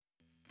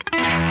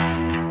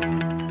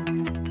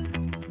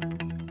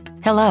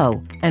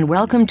Hello, and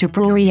welcome to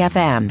Prairie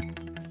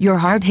FM. Your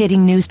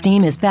hard-hitting news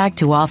team is back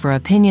to offer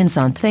opinions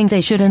on things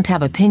they shouldn't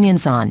have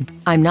opinions on.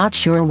 I'm not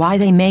sure why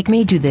they make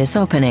me do this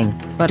opening,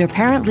 but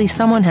apparently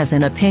someone has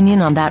an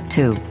opinion on that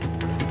too.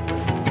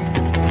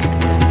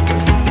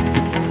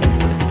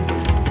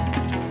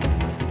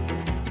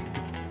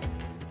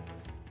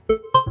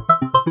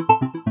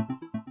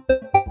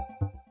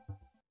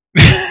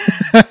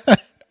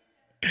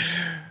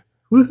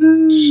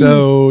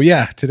 So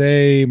yeah,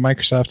 today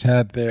Microsoft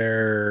had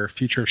their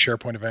Future of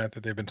SharePoint event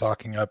that they've been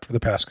talking up for the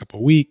past couple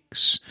of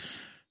weeks.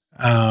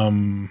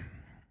 Definitely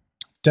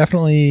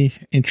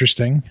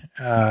interesting.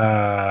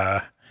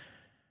 I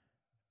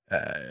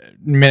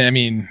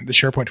mean, the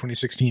SharePoint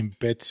 2016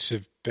 bits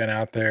have been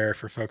out there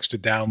for folks to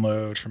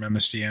download from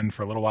MSDN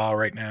for a little while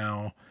right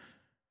now.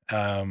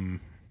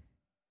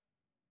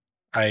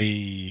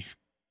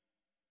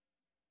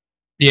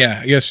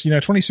 I guess,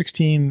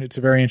 2016, it's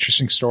a very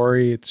interesting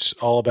story. It's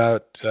all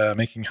about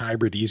making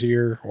hybrid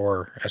easier,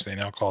 or as they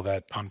now call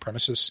that,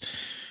 on-premises.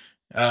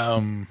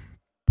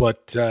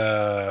 But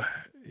the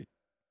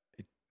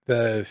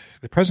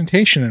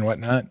presentation and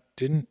whatnot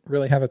didn't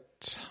really have a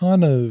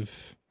ton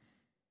of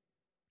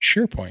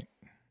SharePoint.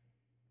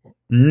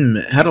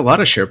 It had a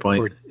lot of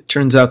SharePoint. It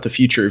turns out the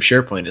future of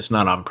SharePoint is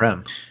not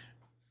on-prem.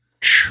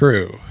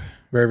 True.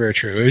 Very, very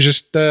true. It was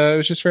just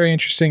very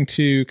interesting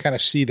to kind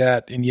of see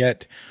that, and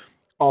yet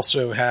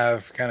also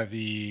have kind of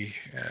the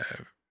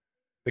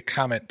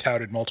comment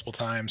touted multiple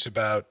times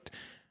about,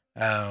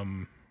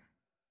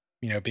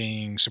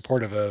 being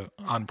supportive of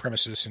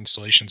on-premises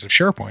installations of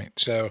SharePoint.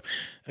 So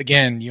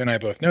again, you and I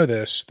both know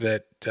this,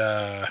 that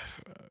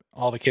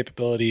all the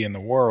capability in the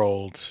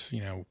world,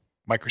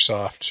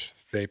 Microsoft,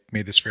 they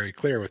made this very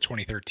clear with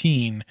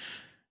 2013,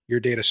 your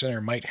data center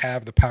might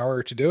have the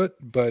power to do it,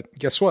 but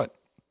guess what?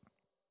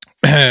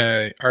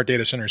 Our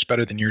data center is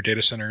better than your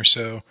data center.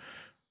 So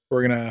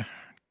we're going to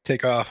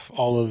take off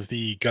all of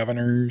the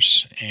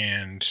governors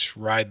and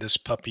ride this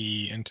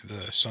puppy into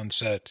the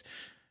sunset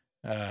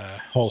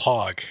whole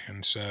hog.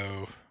 And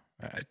so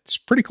it's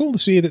pretty cool to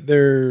see that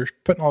they're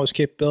putting all this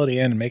capability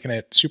in and making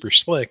it super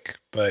slick.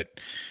 But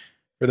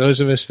for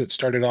those of us that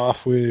started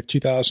off with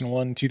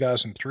 2001,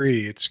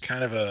 2003, it's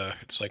kind of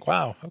it's like,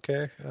 wow,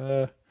 okay,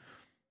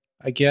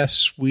 I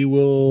guess we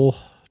will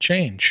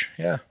change.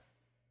 Yeah.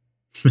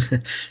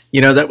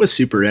 That was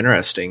super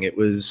interesting. It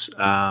was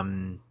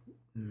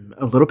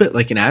a little bit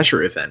like an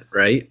Azure event,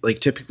 right? Like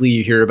typically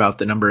you hear about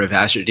the number of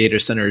Azure data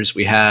centers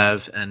we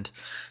have, and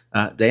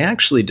they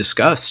actually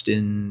discussed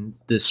in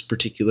this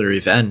particular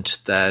event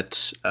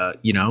that,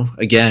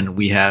 again,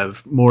 we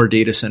have more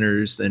data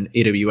centers than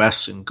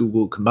AWS and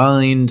Google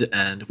combined,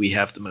 and we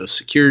have the most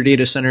secure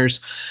data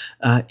centers,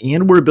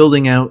 and we're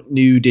building out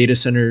new data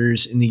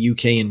centers in the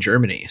UK and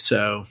Germany.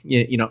 So,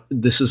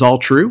 this is all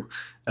true.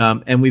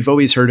 And we've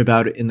always heard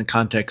about it in the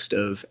context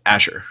of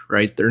Azure,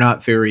 right? They're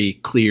not very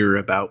clear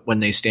about when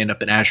they stand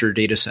up an Azure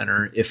data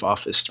center, if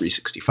Office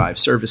 365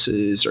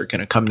 services are going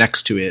to come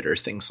next to it or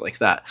things like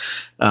that.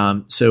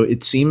 So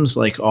it seems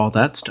like all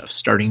that stuff's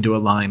starting to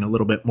align a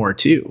little bit more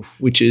too,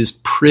 which is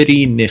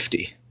pretty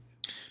nifty.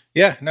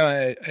 Yeah, no,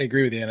 I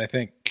agree with you. And I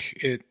think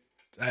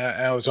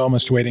I was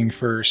almost waiting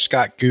for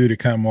Scott Goo to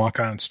come walk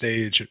on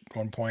stage at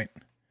one point.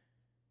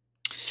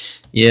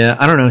 Yeah,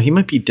 I don't know. He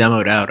might be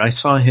demoed out. I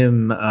saw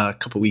him a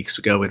couple weeks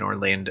ago in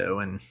Orlando,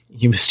 and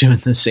he was doing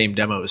the same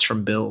demos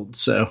from Build.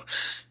 So,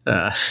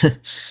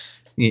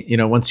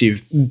 once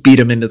you've beat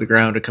him into the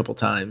ground a couple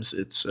times,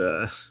 it's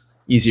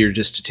easier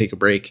just to take a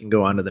break and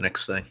go on to the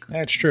next thing.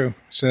 That's true.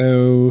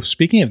 So,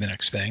 speaking of the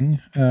next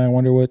thing, I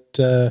wonder what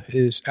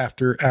is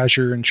after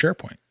Azure and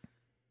SharePoint.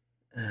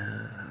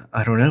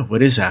 I don't know.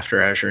 What is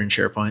after Azure and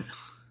SharePoint?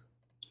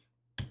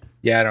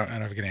 Yeah, I don't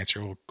have a good answer.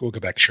 We'll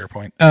go back to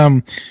SharePoint.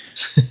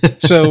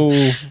 So,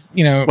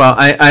 well,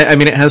 I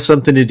mean, it has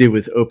something to do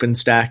with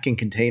OpenStack and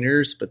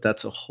containers, but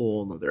that's a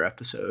whole other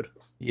episode.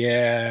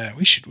 Yeah,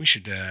 we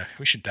should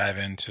dive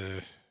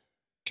into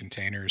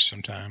containers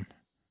sometime.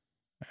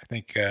 I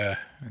think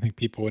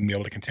people wouldn't be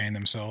able to contain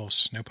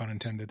themselves. No pun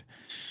intended.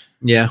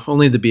 Yeah,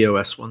 only the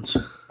BOS ones.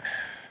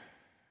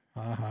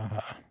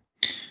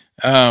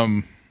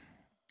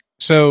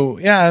 So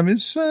yeah,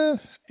 it's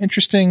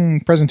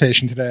interesting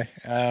presentation today.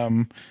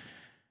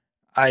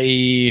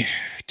 I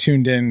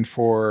tuned in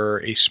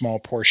for a small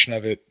portion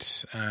of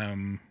it.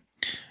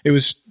 It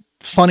was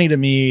funny to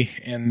me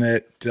in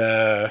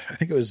that I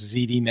think it was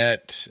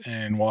ZDNet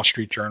and Wall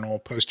Street Journal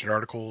posted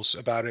articles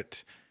about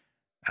it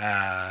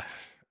at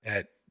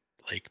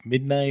like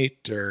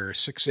midnight or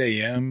 6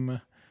 a.m.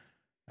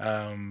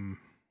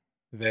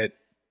 That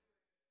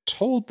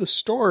told the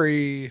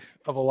story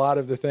of a lot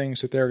of the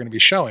things that they're going to be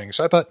showing.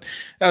 So I thought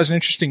that was an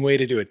interesting way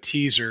to do a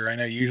teaser. I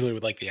know usually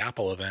with like the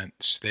Apple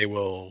events, they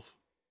will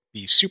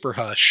be super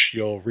hush.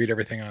 You'll read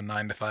everything on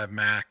 9 to 5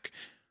 Mac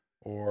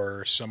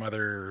or some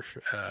other,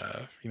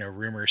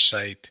 rumor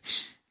site,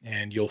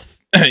 and you'll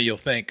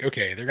think,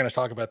 okay, they're going to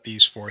talk about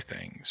these 4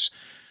 things.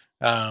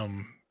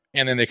 And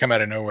then they come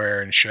out of nowhere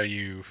and show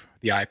you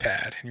the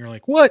iPad, and you're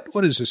like,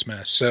 what is this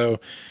mess? So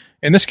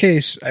In this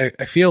case,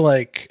 I feel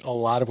like a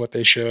lot of what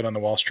they showed on the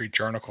Wall Street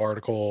Journal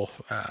article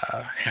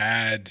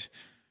had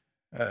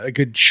a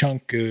good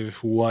chunk of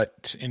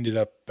what ended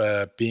up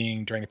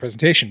being during the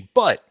presentation.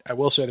 But I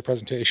will say the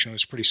presentation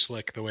was pretty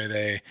slick. The way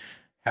they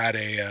had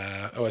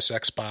a OS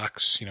X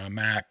box, a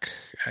Mac.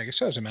 I guess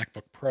that was a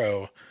MacBook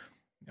Pro,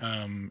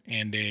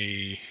 and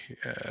a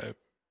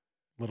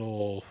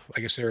little.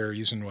 I guess they were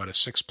using a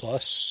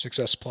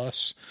 6S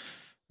Plus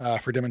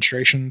for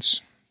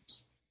demonstrations.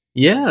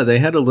 Yeah, they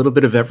had a little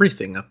bit of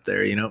everything up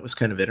there. It was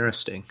kind of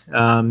interesting.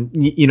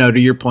 To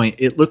your point,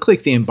 it looked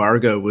like the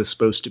embargo was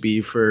supposed to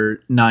be for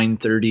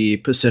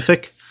 9:30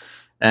 Pacific,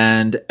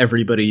 and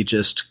everybody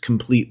just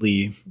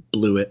completely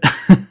blew it.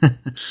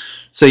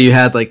 So you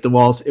had like the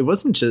walls. It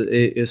wasn't just.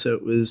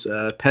 It was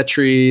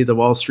Petri, the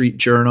Wall Street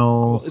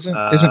Journal.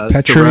 Well, isn't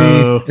Petri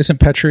Thoreau.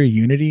 Isn't Petri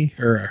Unity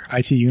or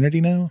IT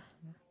Unity now?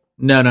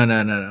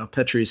 No.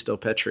 Petri is still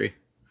Petri.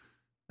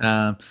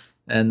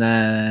 And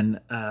then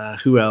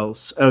who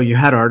else? Oh, you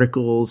had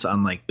articles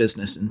on like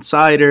Business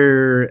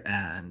Insider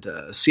and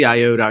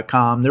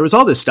CIO.com. There was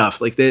all this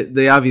stuff. Like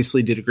they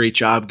obviously did a great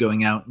job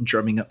going out and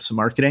drumming up some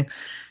marketing.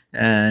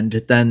 And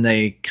then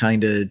they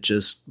kind of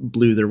just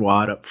blew their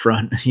wad up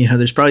front.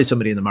 There's probably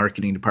somebody in the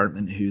marketing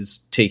department who's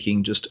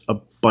taking just a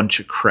bunch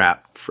of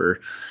crap for,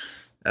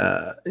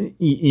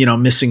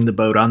 missing the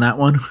boat on that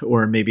one,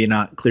 or maybe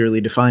not clearly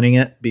defining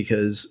it,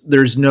 because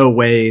there's no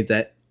way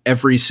that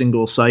every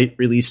single site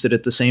released it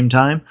at the same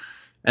time.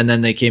 And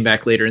then they came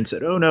back later and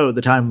said, oh no,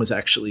 the time was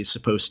actually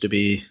supposed to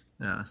be,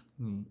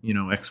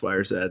 X, Y,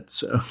 or Z.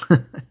 So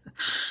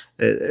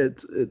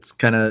it's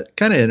kind of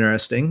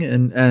interesting.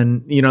 And,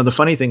 the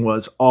funny thing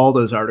was all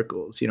those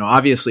articles,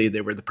 obviously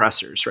they were the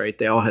pressers, right?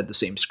 They all had the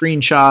same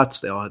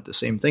screenshots. They all had the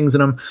same things in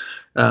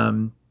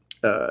them.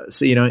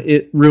 So,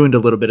 it ruined a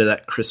little bit of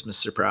that Christmas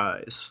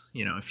surprise,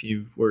 if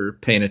you were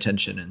paying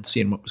attention and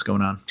seeing what was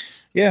going on.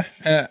 Yeah.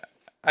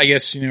 I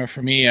guess,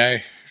 for me,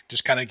 I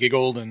just kind of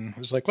giggled and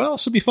was like, well,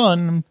 this will be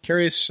fun. I'm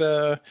curious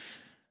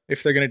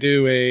if they're going to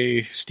do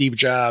a Steve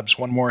Jobs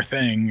one more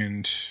thing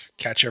and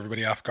catch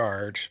everybody off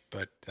guard.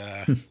 But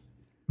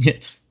yeah.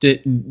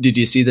 Did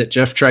you see that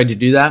Jeff tried to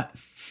do that?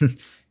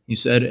 He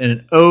said,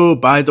 and oh,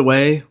 by the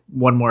way,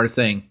 one more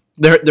thing.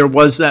 There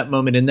was that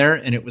moment in there,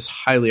 and it was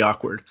highly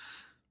awkward.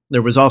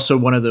 There was also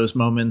one of those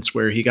moments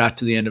where he got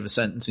to the end of a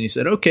sentence and he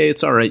said, okay,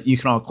 it's all right. You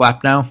can all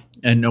clap now.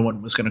 And no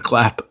one was going to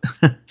clap.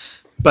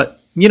 But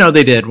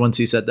they did once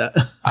he said that.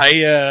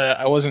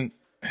 I wasn't,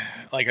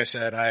 like I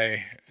said,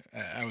 I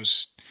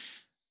was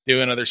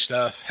doing other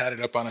stuff, had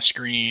it up on a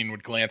screen,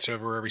 would glance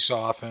over every so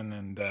often.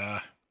 And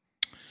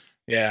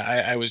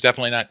I was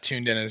definitely not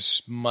tuned in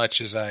as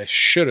much as I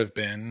should have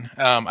been.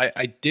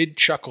 I did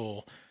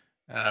chuckle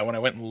when I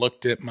went and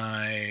looked at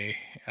my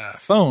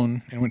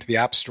phone and went to the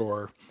App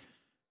Store,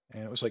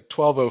 and it was like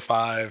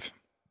 12:05.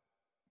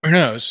 Or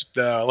no, it was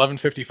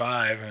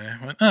 11:55. And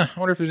I went, I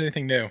wonder if there's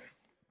anything new.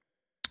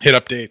 Hit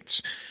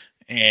updates,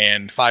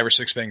 and 5 or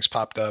 6 things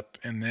popped up,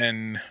 and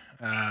then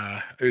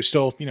it was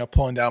still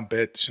pulling down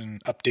bits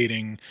and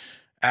updating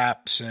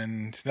apps,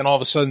 and then all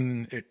of a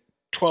sudden at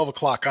 12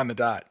 o'clock on the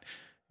dot,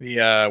 the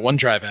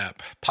OneDrive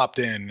app popped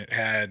in. It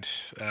had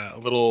a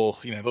little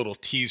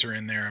teaser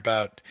in there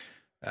about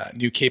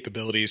new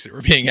capabilities that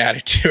were being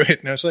added to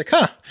it, and I was like,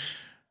 I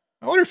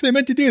wonder if they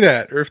meant to do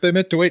that, or if they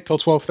meant to wait till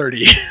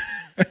 12:30.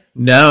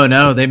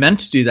 No, they meant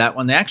to do that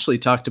one. They actually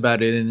talked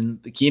about it in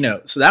the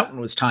keynote. So that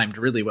one was timed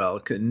really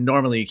well.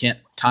 Normally you can't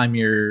time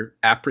your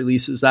app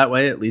releases that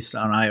way, at least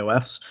on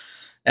iOS.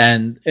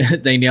 And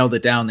they nailed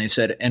it down. They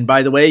said, and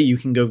by the way, you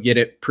can go get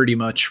it pretty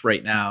much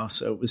right now.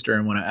 So it was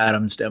during one of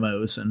Adam's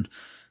demos, and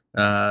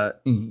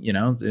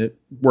it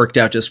worked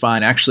out just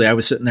fine. Actually, I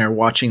was sitting there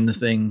watching the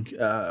thing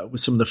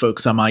with some of the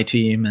folks on my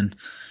team, and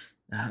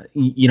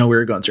we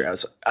were going through. I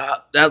was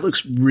like, that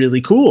looks really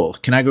cool.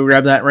 Can I go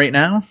grab that right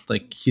now?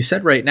 Like he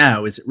said, right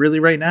now. Is it really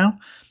right now?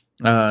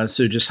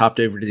 So just hopped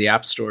over to the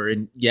App Store,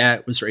 and yeah,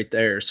 it was right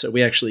there. So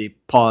we actually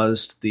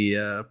paused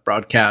the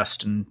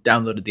broadcast and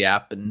downloaded the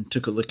app and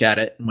took a look at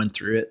it and went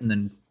through it, and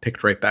then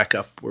picked right back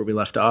up where we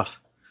left off.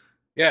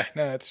 Yeah,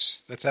 no,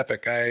 that's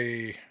epic.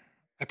 I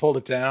pulled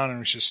it down and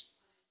was just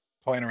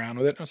playing around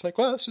with it. I was like,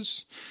 well, this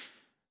is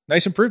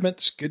nice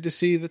improvements. Good to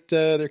see that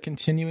they're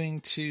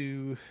continuing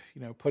to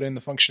put in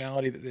the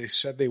functionality that they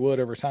said they would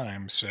over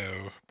time. So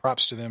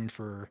props to them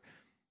for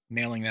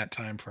nailing that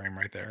time frame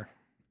right there.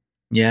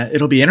 Yeah,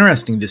 it'll be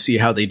interesting to see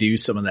how they do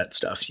some of that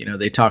stuff.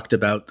 They talked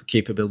about the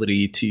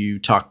capability to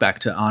talk back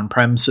to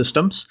on-prem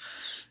systems,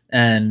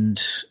 and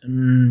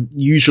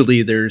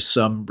usually there's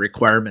some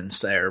requirements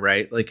there,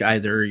 right? Like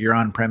either your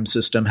on-prem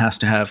system has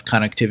to have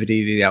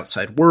connectivity to the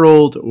outside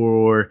world,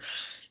 or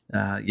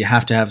you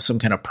have to have some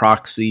kind of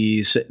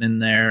proxy sitting in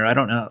there. I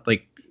don't know.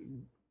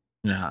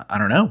 I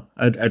don't know.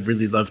 I'd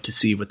really love to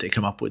see what they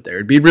come up with there.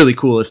 It'd be really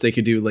cool if they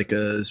could do like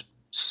a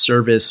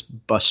service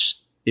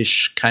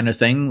bus-ish kind of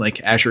thing,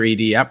 like Azure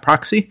AD App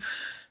Proxy,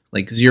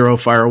 like zero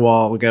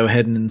firewall. Go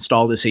ahead and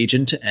install this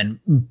agent, and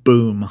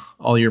boom,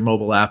 all your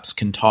mobile apps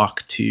can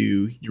talk to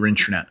your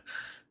intranet.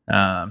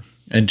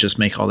 and just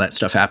make all that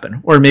stuff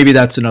happen. Or maybe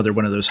that's another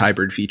one of those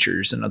hybrid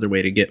features, another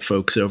way to get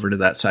folks over to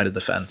that side of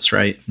the fence,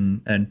 right?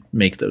 And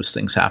make those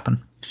things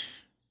happen.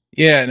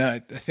 Yeah, no, I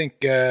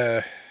think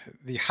the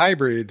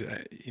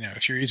hybrid,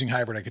 if you're using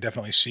hybrid, I could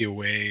definitely see a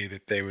way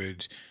that they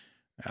would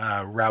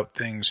route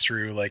things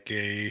through like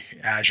a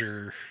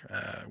Azure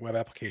web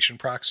application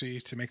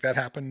proxy to make that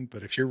happen.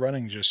 But if you're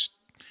running just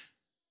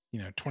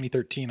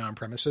 2013 on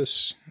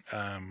premises,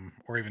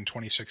 or even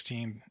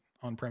 2016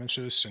 on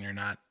premises, and you're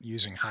not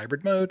using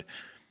hybrid mode,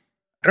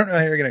 I don't know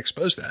how you're going to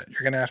expose that.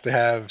 You're going to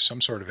have some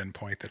sort of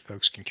endpoint that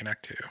folks can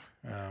connect to.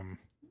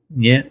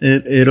 Yeah,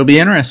 it'll be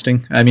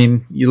interesting. I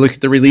mean, you look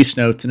at the release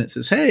notes and it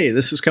says, hey,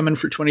 this is coming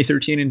for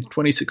 2013 and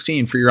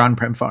 2016 for your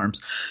on-prem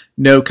farms.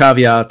 No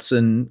caveats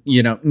and,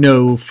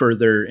 no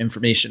further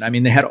information. I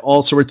mean, they had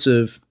all sorts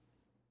of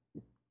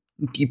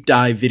deep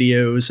dive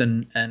videos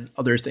and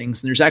other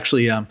things. And there's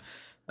actually a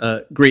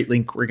great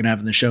link we're going to have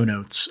in the show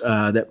notes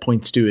that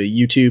points to a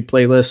YouTube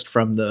playlist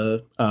from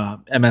the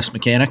MS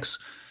Mechanics,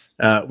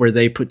 where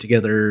they put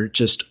together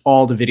just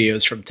all the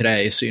videos from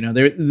today. So,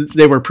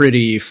 they were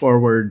pretty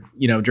forward,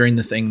 during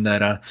the thing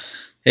that,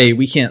 hey,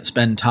 we can't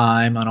spend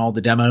time on all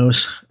the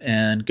demos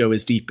and go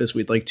as deep as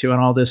we'd like to on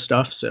all this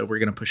stuff. So we're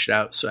going to push it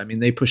out. So, I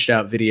mean, they pushed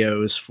out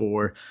videos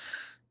for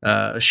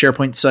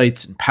SharePoint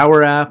sites and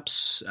Power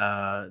Apps,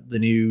 the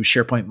new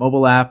SharePoint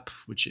mobile app,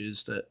 which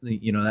is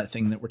that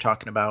thing that we're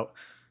talking about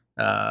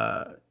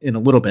in a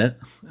little bit.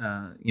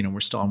 We're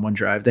still on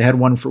OneDrive. They had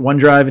one for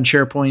OneDrive and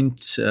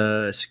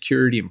SharePoint,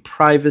 security and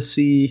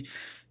privacy,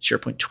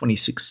 SharePoint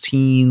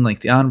 2016, like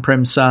the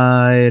on-prem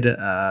side.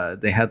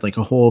 They had like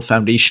a whole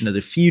foundation of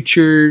the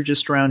future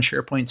just around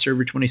SharePoint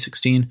Server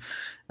 2016.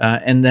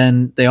 And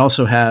then they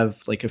also have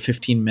like a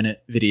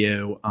 15-minute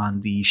video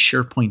on the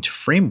SharePoint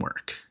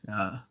framework,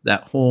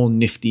 that whole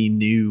nifty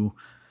new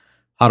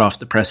hot off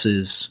the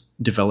presses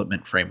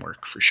development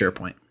framework for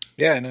SharePoint.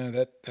 Yeah, no,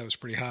 that was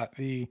pretty hot.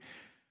 You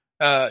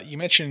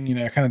mentioned,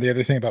 kind of the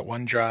other thing about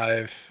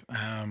OneDrive.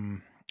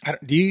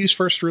 Do you use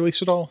First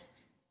Release at all?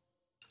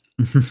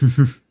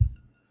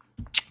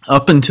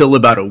 Up until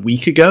about a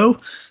week ago,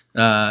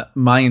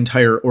 my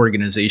entire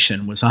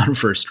organization was on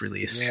First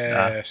Release.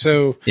 Yeah.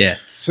 So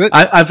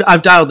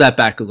I've dialed that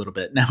back a little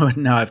bit. Now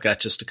I've got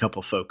just a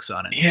couple folks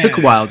on it. It took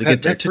a while to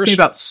get there. It took me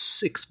about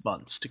 6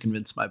 months to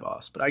convince my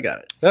boss, but I got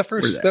it. That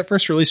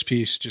first release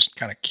piece just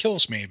kind of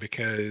kills me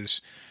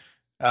because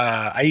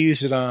I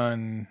use it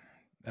on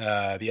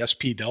the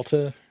SP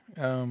Delta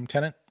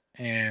tenant,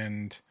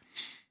 and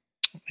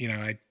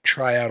I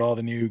try out all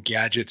the new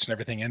gadgets and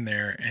everything in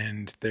there.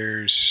 And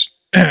there's,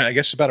 I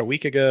guess, about a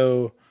week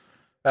ago.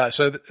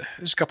 So this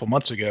is a couple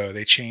months ago,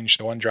 they changed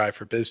the OneDrive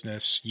for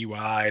Business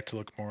UI to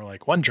look more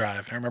like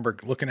OneDrive. And I remember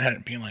looking at it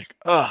and being like,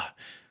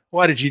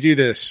 why did you do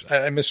this?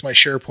 I miss my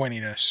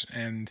SharePointiness.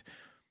 And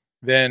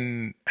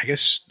then I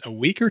guess a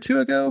week or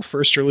two ago,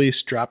 First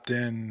Release dropped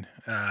in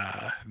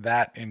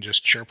that in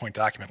just SharePoint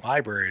document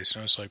libraries.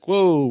 And I was like,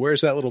 whoa,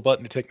 where's that little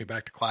button to take me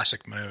back to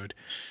classic mode?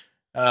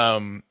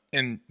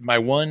 And my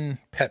one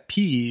pet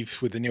peeve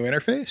with the new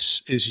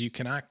interface is you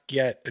cannot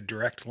get a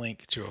direct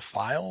link to a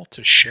file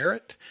to share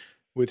it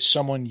with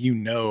someone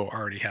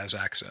already has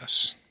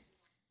access.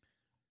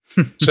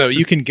 So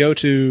you can go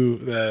to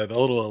the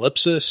little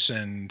ellipsis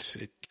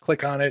and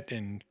click on it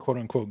and quote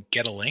unquote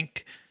get a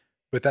link.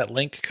 But that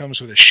link comes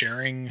with a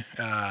sharing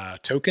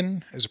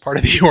token as a part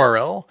of the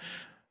URL,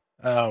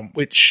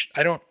 which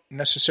I don't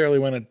necessarily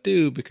want to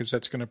do because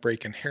that's going to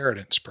break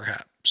inheritance,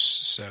 perhaps.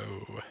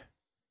 So,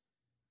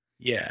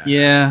 yeah.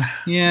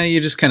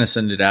 You just kind of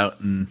send it out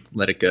and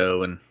let it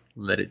go and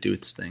let it do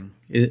its thing.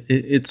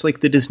 It's like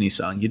the Disney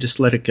song. You just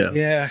let it go.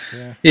 Yeah.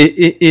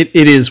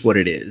 It is what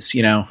it is,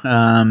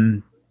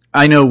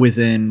 I know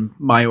within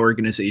my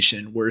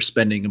organization, we're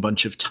spending a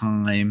bunch of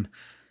time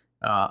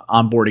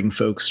onboarding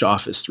folks to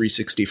Office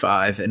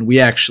 365, and we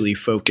actually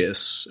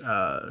focus,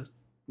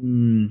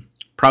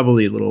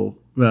 probably a little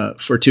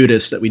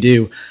fortuitous that we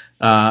do,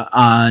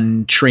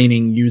 on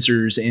training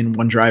users in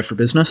OneDrive for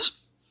Business,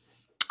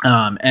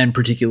 and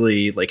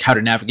particularly like how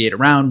to navigate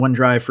around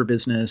OneDrive for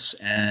Business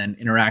and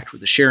interact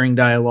with the sharing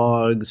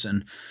dialogues.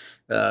 And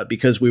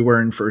because we were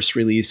in First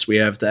Release, we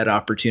have that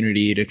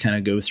opportunity to kind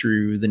of go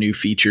through the new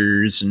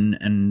features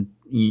and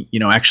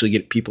actually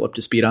get people up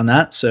to speed on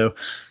that. So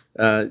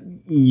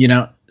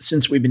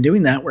since we've been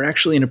doing that, we're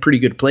actually in a pretty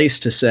good place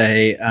to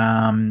say,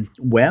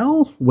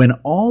 when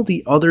all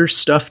the other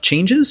stuff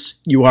changes,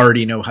 you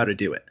already know how to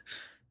do it.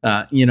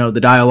 The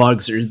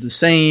dialogues are the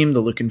same. The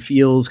look and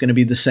feel is going to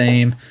be the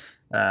same.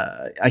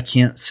 I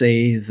can't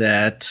say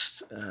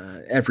that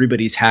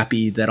everybody's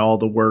happy that all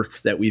the work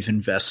that we've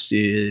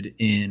invested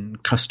in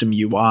custom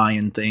UI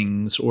and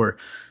things, or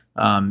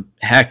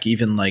heck,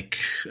 even like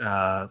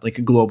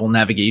a global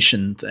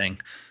navigation thing,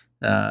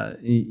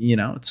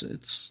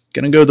 it's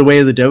going to go the way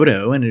of the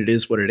dodo, and it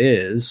is what it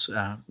is.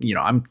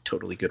 I'm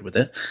totally good with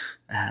it,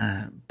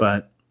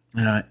 but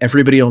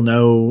everybody will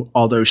know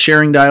all those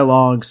sharing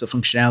dialogues. The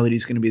functionality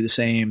is going to be the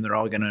same. They're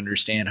all going to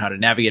understand how to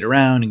navigate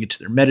around and get to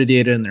their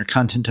metadata and their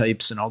content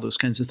types and all those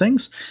kinds of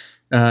things.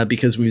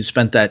 because we've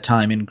spent that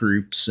time in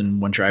groups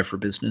and OneDrive for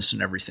Business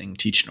and everything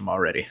teaching them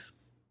already.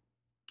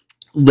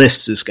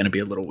 Lists is going to be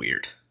a little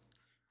weird.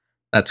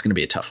 That's going to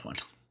be a tough one.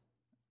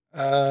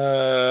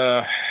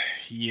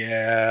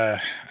 Yeah,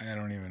 I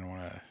don't even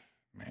want to,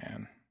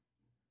 man.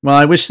 Well,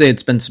 I wish they had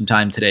spent some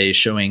time today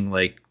showing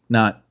like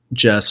not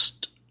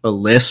just a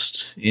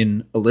list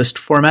in a list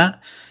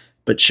format,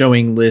 but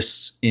showing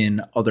lists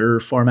in other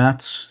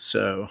formats.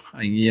 So,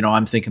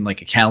 I'm thinking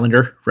like a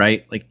calendar,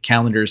 right? Like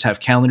calendars have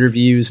calendar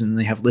views and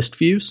they have list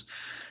views.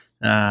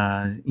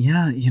 I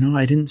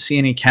didn't see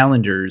any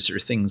calendars or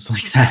things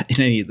like that in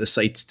any of the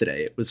sites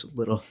today. It was a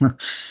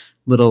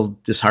little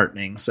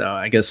disheartening. So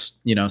I guess,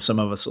 some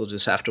of us will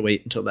just have to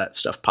wait until that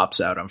stuff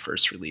pops out on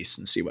first release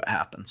and see what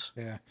happens.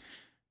 Yeah.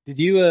 Did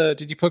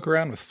you poke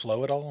around with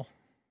Flow at all?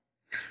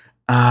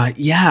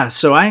 Yeah.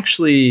 So I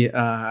actually,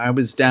 I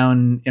was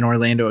down in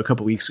Orlando a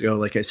couple weeks ago,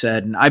 like I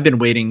said, and I've been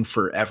waiting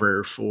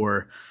forever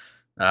for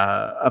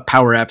a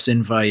Power Apps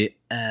invite,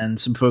 and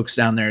some folks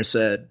down there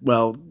said,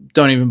 well,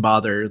 don't even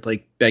bother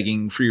like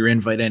begging for your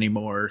invite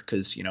anymore,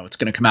 because, it's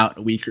going to come out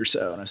in a week or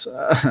so. And I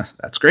said,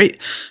 that's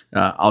great.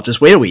 I'll just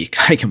wait a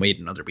week. I can wait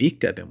another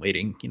week. I've been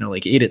waiting,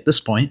 like 8 at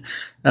this point.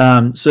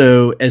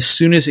 So as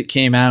soon as it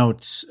came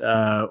out,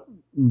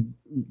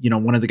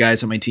 one of the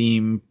guys on my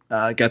team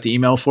got the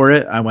email for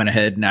it. I went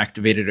ahead and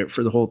activated it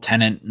for the whole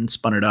tenant and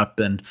spun it up.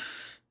 And,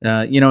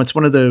 it's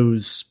one of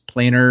those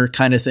planar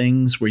kind of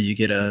things where you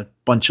get a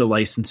bunch of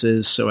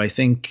licenses. So I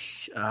think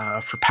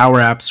for Power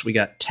Apps, we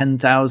got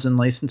 10,000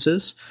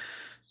 licenses.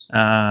 What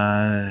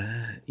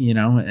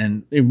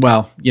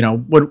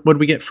did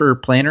we get for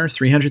planar?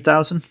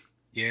 300,000?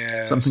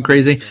 Yeah. Something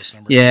crazy.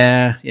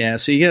 Yeah.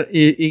 So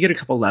you get a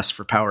couple less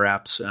for Power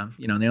Apps.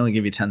 They only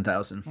give you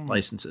 10,000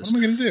 licenses.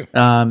 What am I going to do?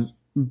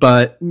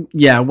 But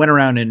yeah, I went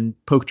around and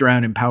poked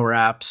around in Power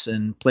Apps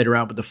and played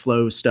around with the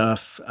Flow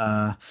stuff.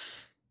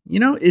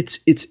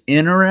 It's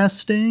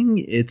interesting.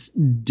 It's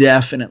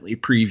definitely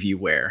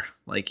previewware.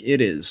 Like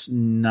it is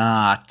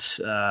not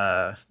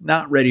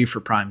ready for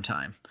prime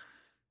time.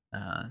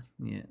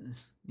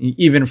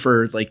 Even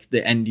for like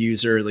the end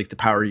user, like the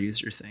power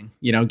user thing,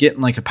 getting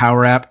like a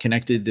Power App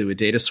connected to a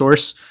data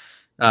source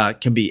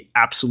can be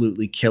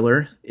absolutely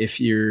killer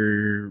if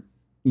you're,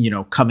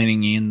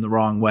 coming in the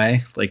wrong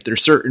way. Like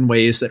there's certain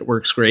ways that it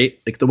works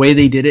great. Like the way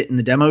they did it in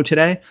the demo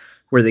today,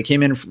 where they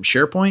came in from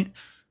SharePoint,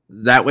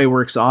 that way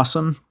works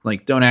awesome.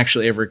 Like don't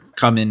actually ever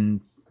come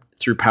in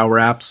through Power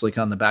Apps, like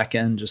on the back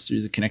end, just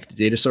through the connected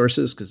data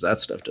sources, because that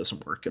stuff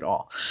doesn't work at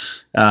all.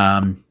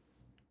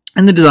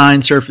 And the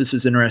design surface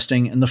is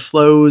interesting, and the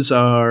flows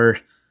are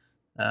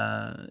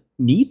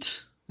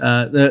neat.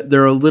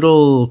 They're a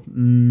little,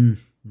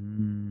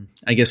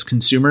 I guess,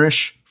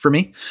 consumerish for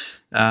me.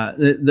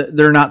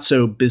 They're not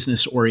so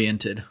business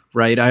oriented,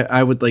 right?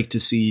 I would like to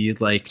see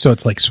so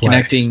it's like Sway.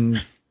 Connecting,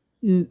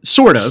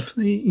 sort of.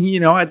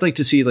 I'd like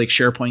to see like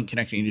SharePoint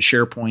connecting to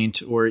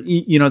SharePoint, or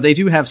they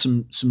do have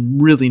some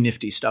really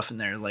nifty stuff in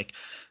there. Like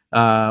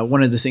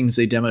one of the things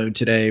they demoed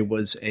today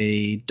was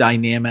a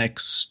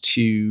Dynamics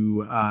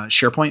to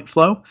SharePoint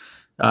flow,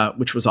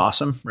 which was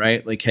awesome,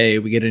 right? Like, hey,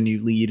 we get a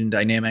new lead in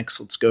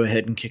Dynamics. Let's go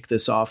ahead and kick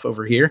this off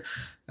over here.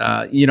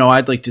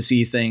 I'd like to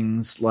see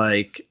things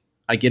like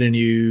I get a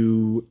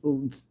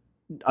new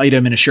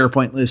item in a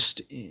SharePoint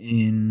list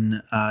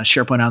in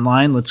SharePoint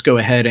Online. Let's go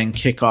ahead and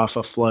kick off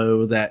a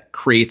flow that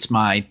creates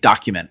my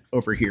document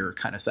over here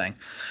kind of thing.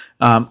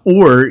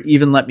 Or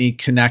even let me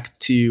connect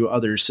to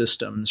other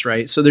systems,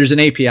 right? So there's an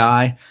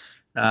API.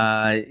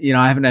 I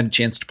haven't had a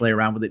chance to play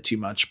around with it too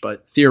much,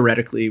 but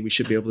theoretically we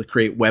should be able to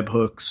create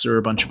webhooks or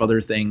a bunch of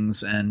other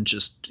things and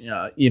just,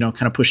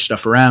 kind of push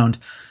stuff around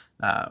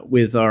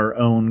with our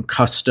own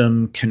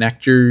custom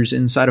connectors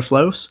inside of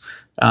flows.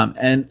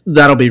 And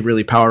that'll be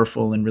really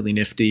powerful and really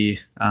nifty.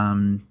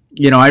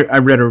 I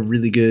read a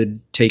really good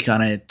take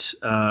on it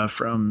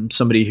from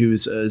somebody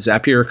who's a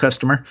Zapier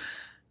customer.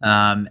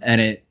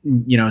 And it,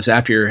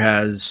 Zapier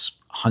has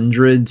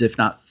hundreds, if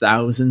not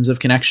thousands of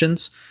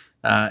connections.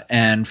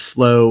 And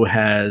Flow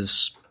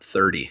has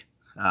 30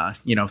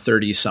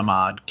 some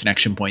odd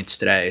connection points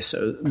today.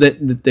 So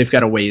they've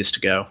got a ways to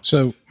go.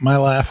 So my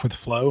laugh with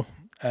Flow,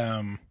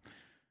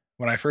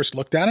 when I first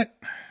looked at it,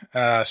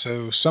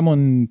 so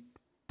someone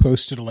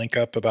posted a link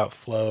up about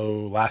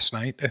Flow last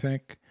night, I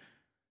think.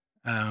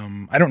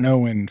 I don't know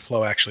when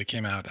Flow actually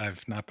came out.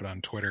 I've not been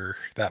on Twitter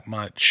that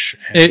much.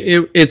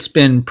 It's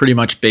been pretty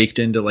much baked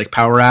into like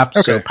Power Apps.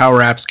 Okay. So Power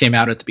Apps came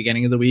out at the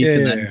beginning of the week,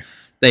 then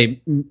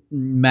they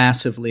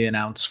massively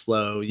announced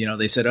Flow.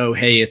 They said, "Oh,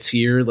 hey, it's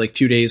here!" like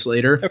 2 days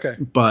later. Okay,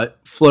 but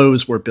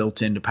flows were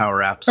built into Power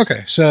Apps.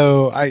 Okay,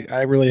 so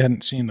I really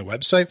hadn't seen the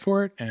website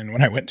for it, and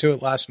when I went to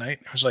it last night,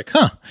 I was like,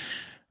 "Huh,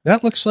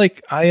 that looks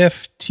like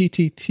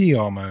IFTTT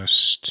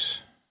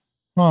almost."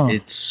 Huh.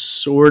 It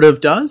sort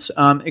of does,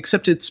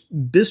 except it's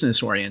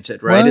business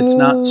oriented, right? Well, it's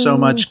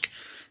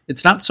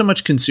not so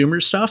much consumer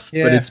stuff,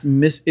 but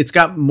it's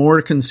got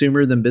more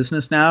consumer than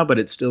business now, but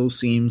it still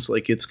seems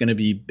like it's going to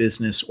be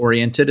business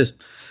oriented,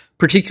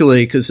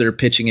 particularly because they're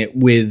pitching it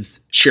with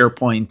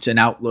SharePoint and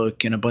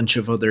Outlook and a bunch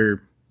of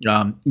other,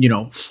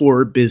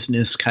 for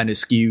business kind of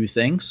skew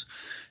things.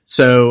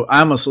 So I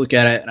almost look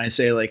at it and I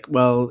say, like,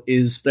 well,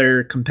 is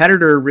their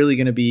competitor really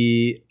going to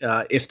be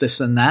If This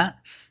and That,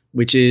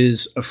 which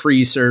is a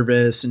free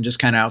service and just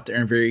kind of out there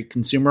and very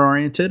consumer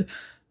oriented?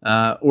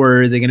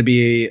 Or are they going to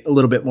be a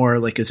little bit more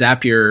like a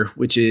Zapier,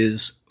 which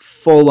is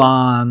full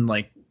on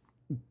like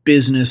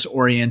business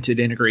oriented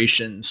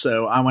integration?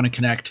 So I want to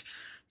connect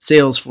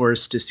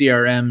Salesforce to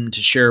CRM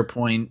to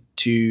SharePoint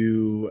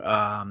to,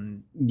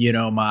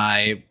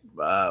 my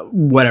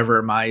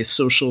my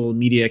social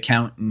media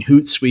account in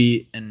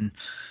Hootsuite, and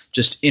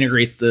just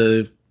integrate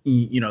the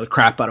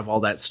crap out of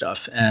all that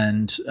stuff.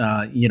 And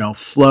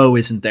Flow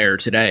isn't there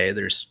today.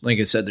 There's, like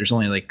I said, there's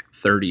only like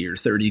 30 or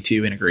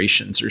 32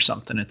 integrations or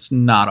something. It's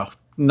not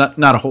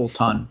a whole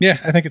ton. Yeah,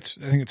 I think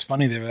it's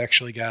funny they've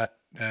actually got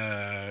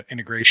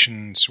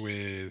integrations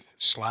with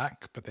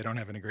Slack, but they don't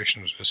have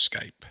integrations with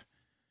Skype.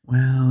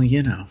 Well,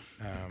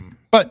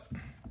 but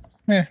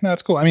yeah, no,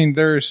 it's cool. I mean,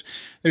 there's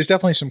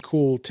definitely some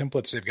cool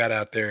templates they've got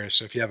out there.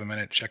 So if you have a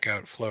minute, check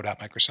out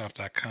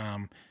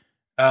flow.microsoft.com.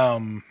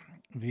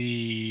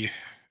 The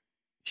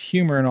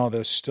humor in all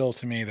this still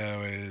to me,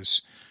 though,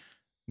 is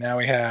now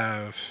we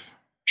have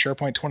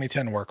SharePoint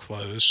 2010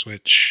 workflows,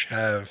 which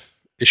have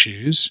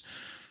issues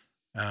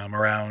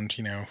around,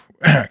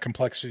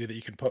 complexity that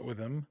you can put with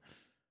them.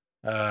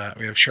 We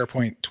have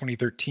SharePoint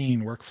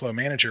 2013 Workflow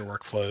Manager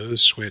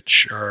workflows,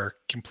 which are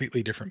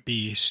completely different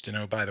beast.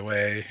 And by the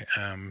way,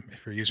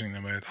 if you're using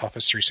them with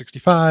Office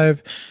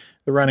 365,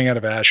 they're running out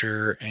of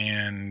Azure,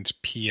 and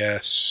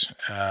PS,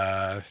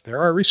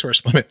 there are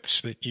resource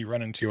limits that you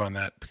run into on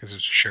that because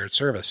it's a shared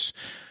service.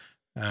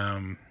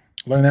 Learned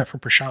that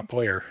from Prashant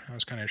Boyer. That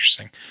was kind of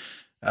interesting.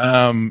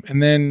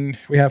 And then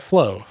we have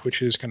Flow,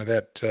 which is kind of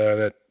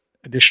that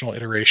additional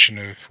iteration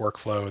of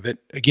workflow that,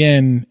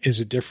 again, is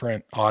a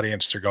different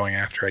audience they're going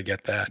after. I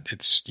get that.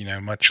 It's,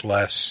 much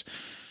less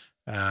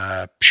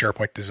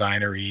SharePoint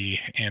designery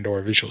and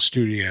or Visual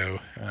Studio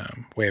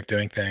way of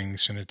doing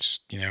things. And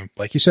it's,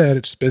 like you said,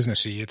 it's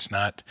businessy. It's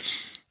not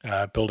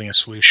building a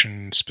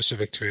solution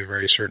specific to a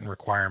very certain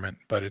requirement.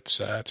 But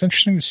it's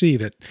interesting to see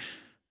that,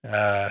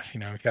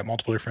 we've got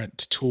multiple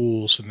different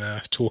tools in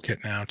the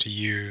toolkit now to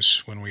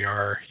use when we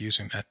are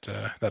using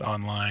that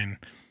online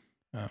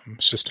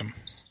system.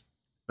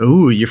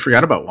 Oh, you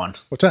forgot about one.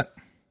 What's that?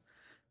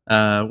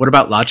 What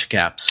about Logic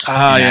Apps?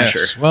 Yes.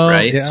 Azure, well,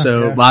 right? Yeah,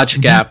 so yeah.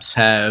 Logic Apps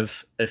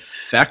have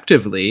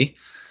effectively,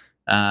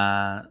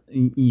 that's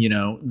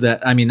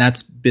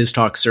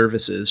BizTalk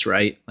Services,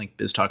 right? Like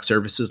BizTalk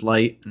Services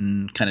Lite,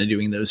 and kind of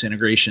doing those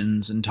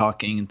integrations and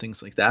talking and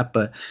things like that.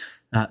 But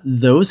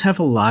those have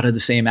a lot of the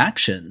same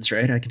actions,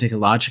 right? I can take a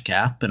Logic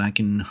app and I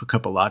can hook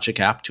up a Logic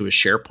app to a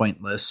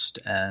SharePoint list.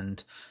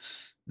 And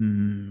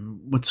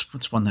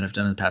what's one that I've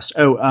done in the past?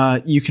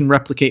 You can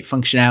replicate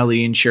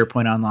functionality in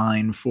SharePoint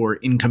Online for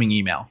incoming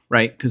email,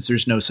 right? Because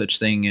there's no such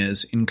thing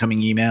as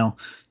incoming email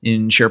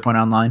in SharePoint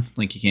Online.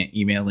 Like, you can't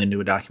email into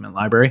a document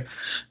library.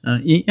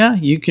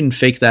 You can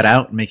fake that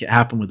out and make it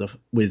happen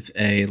with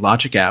a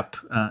Logic app.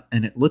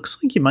 And it looks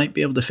like you might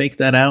be able to fake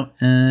that out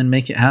and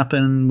make it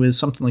happen with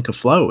something like a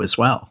Flow as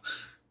well.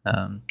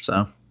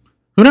 So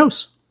who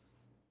knows?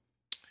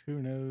 Who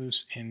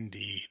knows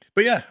indeed.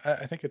 But yeah,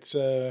 I think it's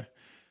a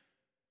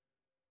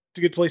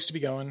good place to be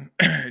going.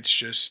 It's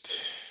just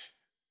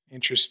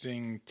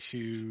interesting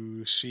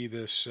to see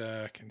this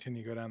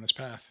continue to go down this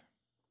path.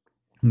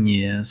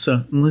 Yeah,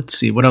 so let's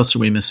see. What else are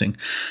we missing?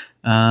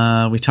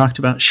 We talked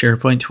about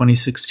SharePoint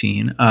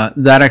 2016.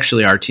 That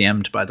actually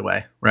RTM'd, by the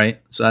way,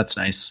 right? So that's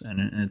nice.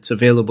 And it's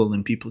available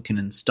and people can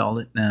install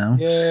it now.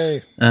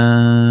 Yay.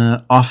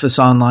 Office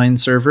Online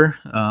Server,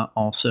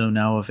 also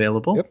now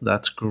available. Yep.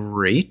 That's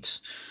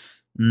great.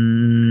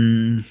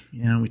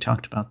 We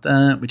talked about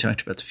that. We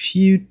talked about the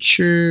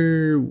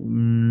future.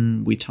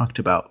 We talked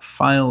about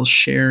file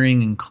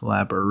sharing and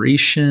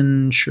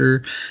collaboration.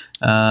 Sure.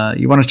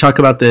 You want to talk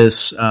about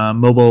this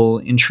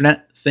mobile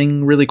intranet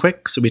thing really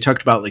quick? So we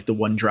talked about like the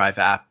OneDrive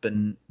app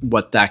and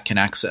what that can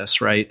access,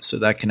 right? So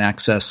that can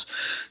access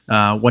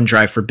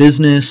OneDrive for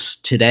Business.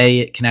 Today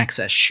it can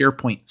access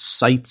SharePoint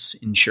sites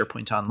in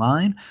SharePoint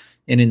Online.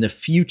 And in the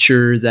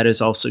future, that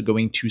is also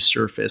going to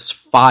surface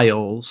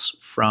files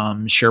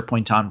from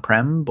SharePoint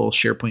On-Prem, both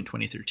SharePoint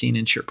 2013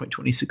 and SharePoint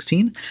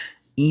 2016,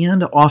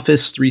 and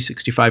Office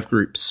 365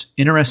 groups.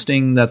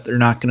 Interesting that they're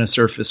not going to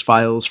surface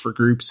files for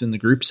groups in the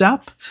Groups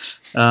app,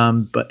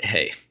 but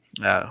hey,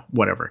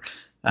 whatever.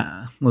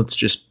 Let's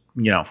just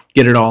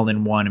get it all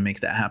in one and make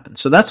that happen.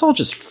 So that's all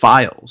just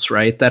files,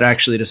 right? That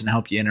actually doesn't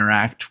help you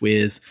interact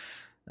with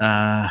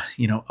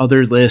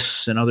other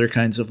lists and other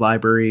kinds of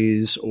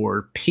libraries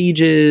or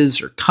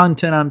pages or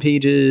content on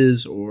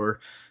pages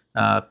or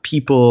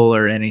people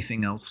or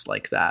anything else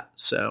like that.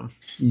 So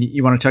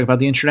you want to talk about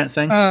the intranet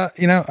thing?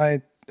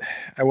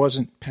 I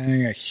wasn't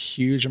paying a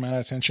huge amount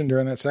of attention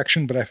during that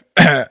section, but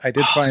I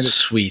did find it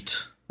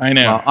sweet. I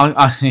know. Well,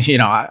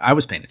 I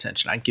was paying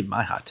attention. I'd give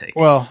my hot take.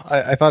 Well,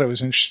 I thought it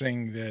was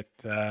interesting that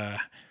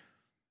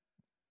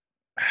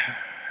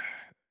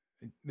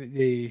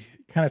they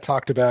kind of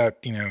talked about,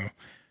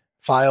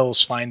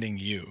 files finding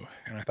you.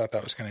 And I thought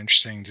that was kind of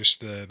interesting,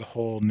 just the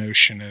whole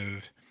notion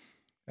of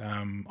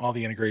all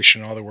the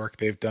integration, all the work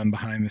they've done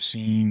behind the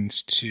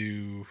scenes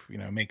to,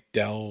 make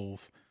Delve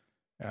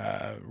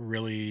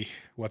really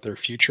what their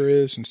future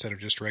is instead of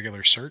just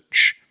regular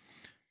search.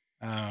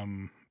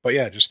 But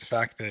yeah, just the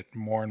fact that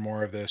more and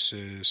more of this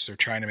is they're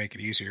trying to make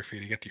it easier for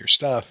you to get to your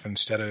stuff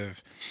instead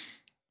of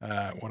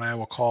what I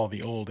will call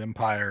the old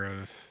empire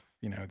of,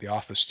 the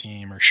Office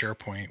team or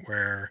SharePoint,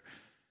 where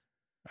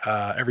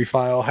every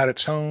file had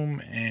its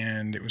home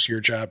and it was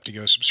your job to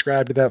go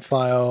subscribe to that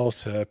file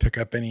to pick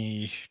up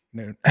any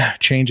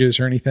changes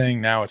or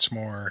anything. Now it's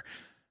more,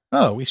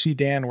 oh, we see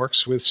Dan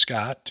works with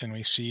Scott and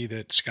we see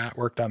that Scott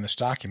worked on this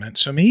document.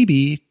 So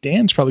maybe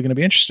Dan's probably going to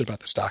be interested about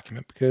this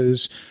document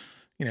because,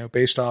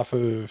 based off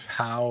of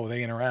how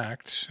they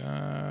interact,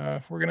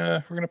 we're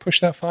going to push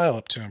that file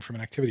up to him from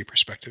an activity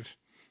perspective.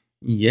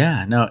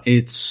 Yeah, no,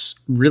 it's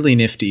really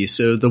nifty.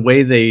 So the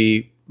way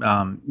they,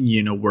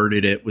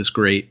 worded it was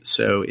great.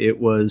 So it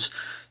was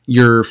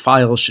your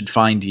files should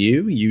find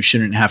you. You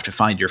shouldn't have to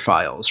find your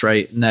files,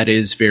 right? And that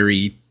is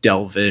very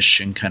Delvish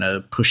and kind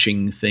of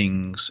pushing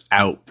things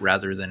out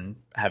rather than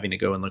having to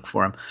go and look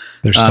for them.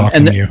 They're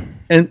stalking you.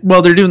 And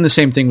well, they're doing the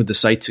same thing with the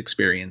Sites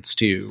experience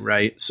too,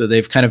 right? So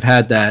they've kind of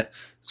had that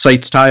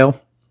Sites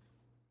tile,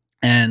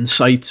 and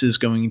Sites is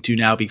going to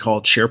now be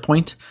called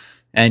SharePoint.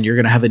 And you're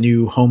going to have a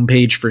new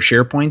homepage for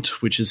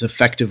SharePoint, which is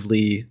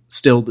effectively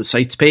still the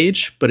Sites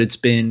page, but it's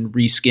been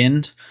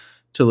reskinned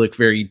to look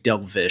very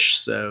Delvish.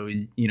 So,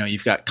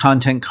 you've got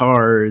content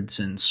cards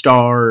and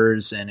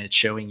stars, and it's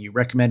showing you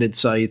recommended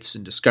sites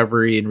and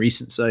discovery and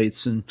recent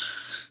sites and,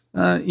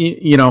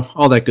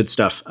 all that good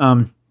stuff.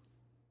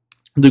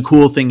 The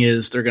cool thing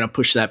is they're going to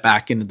push that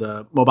back into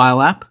the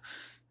mobile app.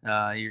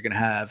 You're going to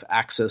have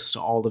access to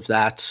all of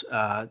that.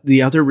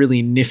 The other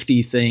really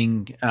nifty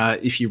thing,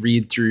 if you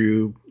read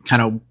through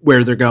kind of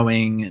where they're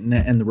going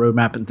and the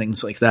roadmap and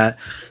things like that,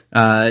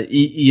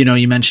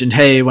 you mentioned,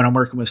 hey, when I'm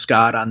working with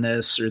Scott on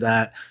this or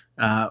that,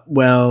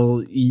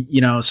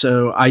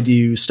 so I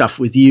do stuff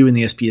with you in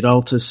the SP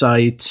Delta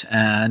site,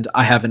 and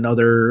I have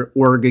another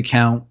org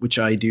account, which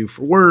I do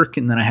for work.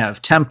 And then I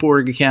have temp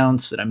org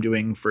accounts that I'm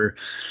doing for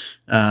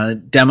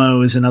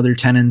demos and other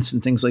tenants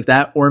and things like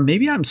that. Or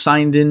maybe I'm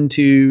signed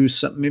into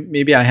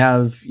maybe I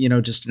have,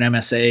 just an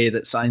MSA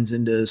that signs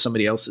into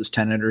somebody else's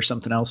tenant or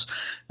something else.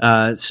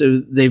 So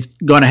they've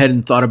gone ahead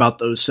and thought about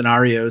those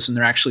scenarios, and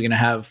they're actually going to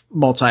have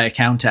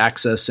multi-account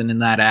access and in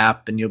that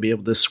app, and you'll be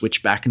able to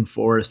switch back and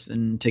forth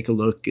and take a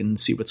look and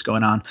see what's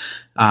going on,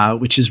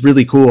 which is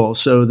really cool.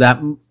 So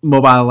that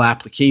mobile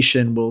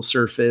application will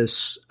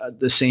surface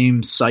the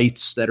same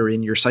sites that are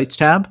in your Sites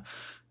tab.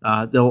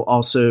 They'll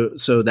also,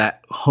 so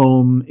that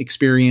home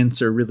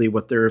experience are really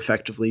what they're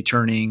effectively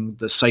turning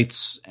the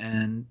Sites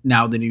and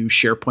now the new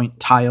SharePoint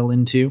tile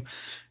into.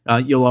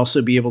 You'll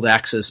also be able to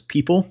access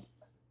people,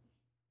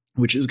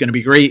 which is going to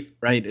be great,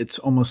 right? It's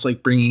almost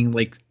like bringing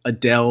like a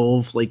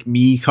Delve, like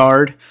me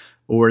card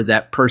or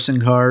that person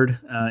card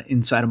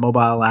inside a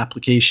mobile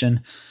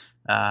application.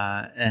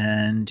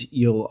 And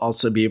you'll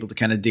also be able to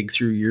kind of dig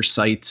through your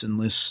sites and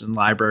lists and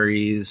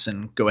libraries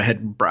and go ahead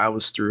and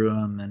browse through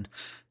them, and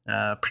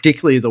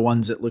particularly the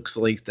ones that looks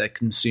like that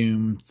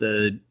consume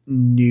the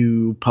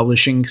new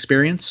publishing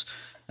experience,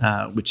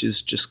 which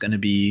is just going to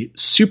be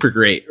super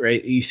great,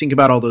 right? You think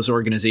about all those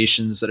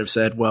organizations that have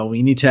said, well,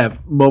 we need to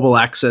have mobile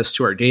access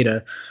to our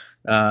data.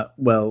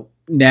 Well,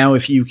 now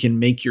if you can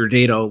make your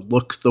data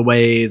look the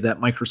way that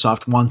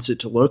Microsoft wants it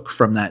to look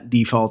from that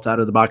default out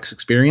of the box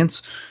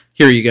experience,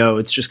 here you go.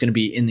 It's just going to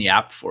be in the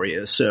app for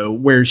you. So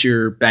where's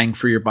your bang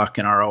for your buck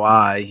and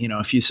ROI?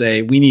 If you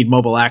say we need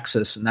mobile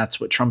access and that's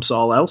what trumps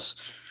all else,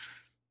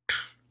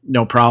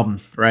 no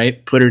problem,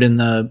 right? Put it in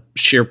the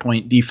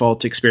SharePoint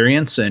default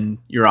experience and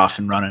you're off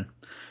and running.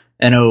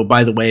 And oh,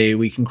 by the way,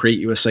 we can create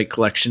you a site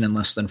collection in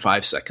less than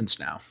 5 seconds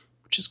now,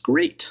 which is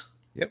great.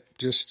 Yep.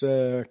 Just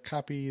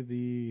copy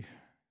the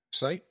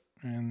site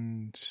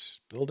and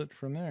build it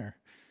from there.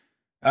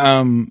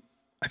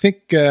 I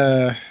think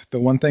the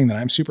one thing that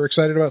I'm super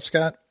excited about,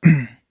 Scott,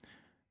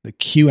 the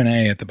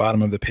Q&A at the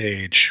bottom of the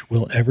page.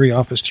 Will every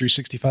Office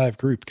 365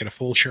 group get a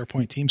full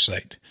SharePoint team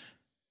site?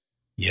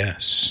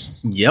 Yes.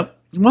 Yep.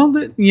 Well,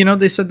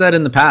 they said that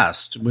in the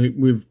past.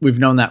 We've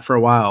known that for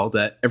a while,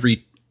 that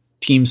every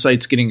team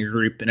site's getting a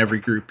group and every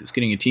group is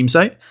getting a team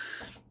site.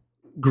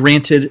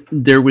 Granted,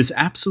 there was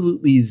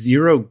absolutely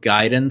zero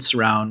guidance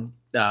around,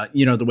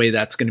 the way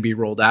that's going to be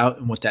rolled out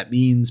and what that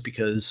means,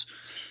 because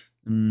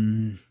I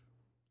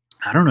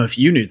don't know if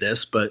you knew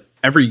this, but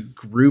every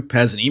group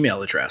has an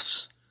email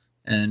address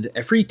and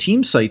every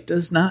team site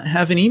does not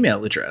have an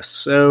email address.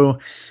 So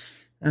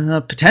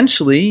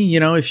potentially,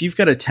 if you've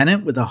got a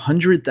tenant with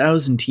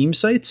 100,000 team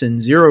sites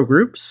and 0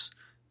 groups,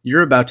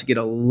 you're about to get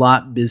a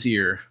lot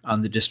busier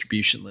on the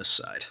distribution list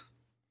side.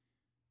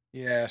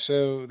 Yeah,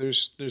 so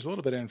there's a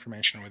little bit of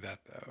information with that,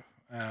 though.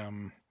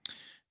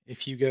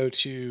 If you go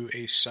to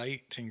a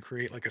site and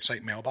create like a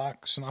site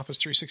mailbox in Office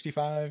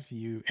 365,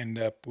 you end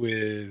up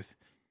with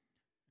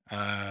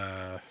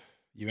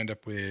you end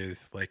up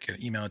with like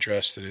an email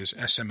address that is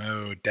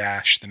SMO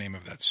dash the name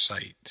of that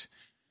site,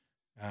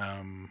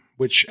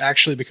 which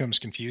actually becomes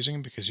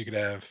confusing because you could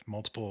have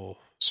multiple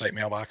site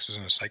mailboxes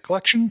in a site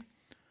collection.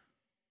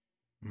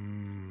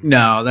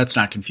 No, that's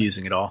not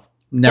confusing at all.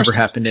 Never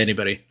happened to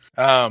anybody.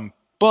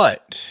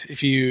 But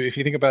if you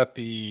think about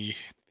the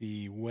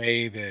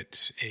way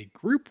that a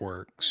group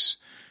works,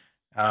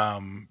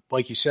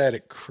 like you said,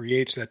 it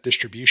creates that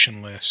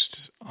distribution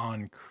list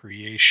on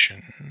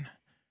creation.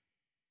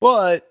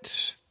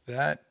 But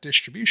that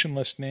distribution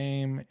list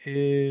name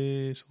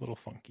is a little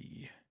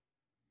funky.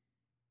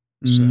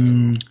 So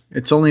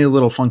it's only a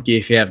little funky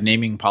if you have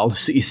naming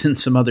policies and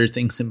some other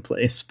things in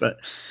place, but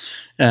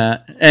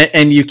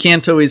and you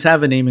can't always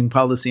have a naming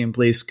policy in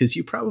place because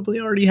you probably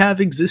already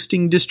have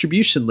existing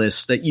distribution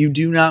lists that you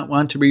do not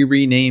want to be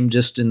renamed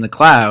just in the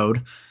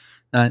cloud.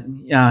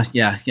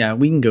 Yeah.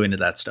 We can go into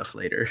that stuff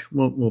later.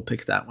 We'll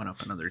pick that one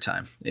up another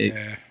time.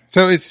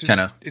 So it's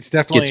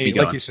definitely,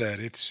 like you said,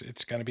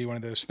 it's going to be one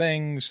of those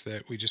things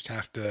that we just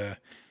have to,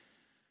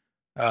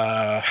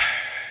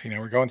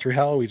 we're going through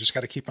hell. We just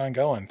got to keep on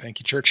going. Thank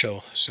you,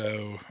 Churchill.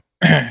 So,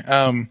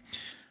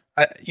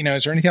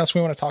 is there anything else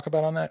we want to talk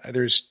about on that?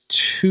 There's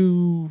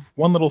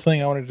one little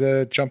thing I wanted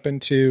to jump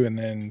into, and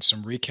then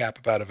some recap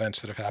about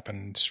events that have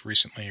happened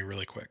recently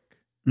really quick.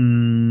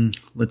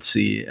 Let's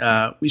see.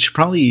 We should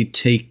probably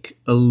take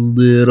a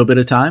little bit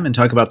of time and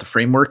talk about the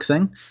framework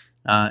thing,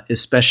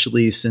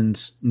 especially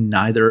since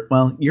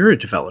you're a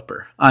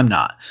developer. I'm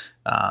not.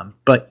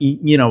 But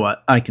you know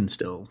what? I can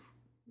still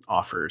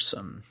offer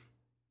some,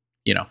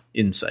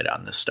 insight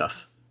on this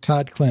stuff.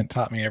 Todd Clint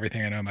taught me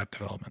everything I know about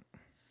development.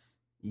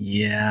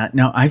 Yeah.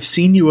 No, I've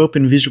seen you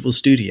open Visual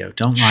Studio.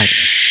 Don't lie to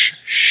me.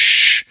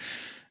 Shh.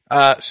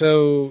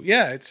 So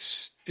yeah,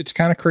 it's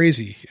kind of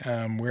crazy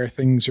where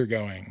things are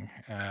going.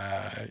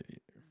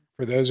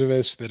 For those of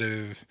us that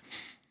have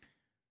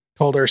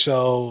told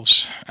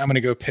ourselves, I'm going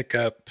to go pick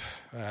up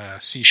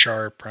C#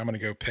 or I'm going to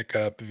go pick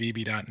up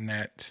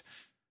VB.net.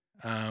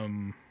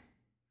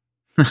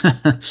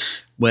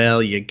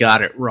 Well, you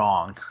got it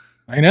wrong.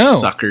 I know.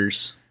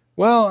 Suckers.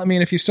 Well, I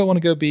mean, if you still want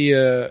to go be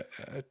a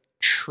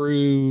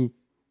true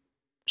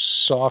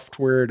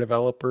software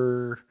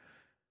developer,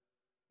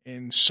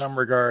 in some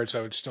regards,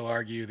 I would still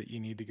argue that you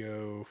need to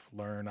go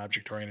learn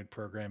object-oriented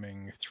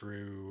programming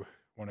through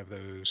one of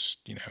those,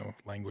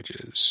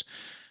 languages.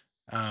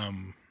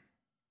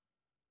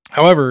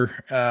 However,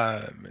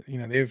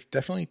 they've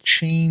definitely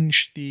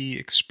changed the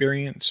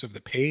experience of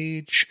the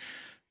page,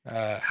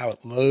 how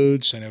it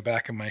loads. I know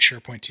back in my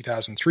SharePoint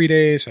 2003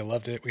 days, I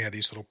loved it. We had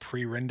these little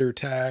pre-render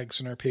tags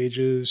in our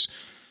pages.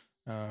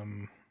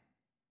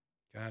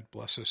 God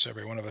bless us,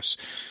 every one of us.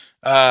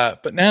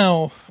 But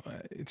now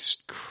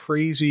it's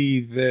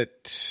crazy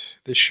that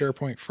the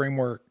SharePoint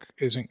framework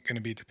isn't going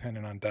to be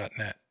dependent on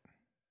 .NET.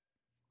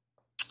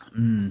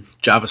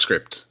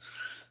 JavaScript.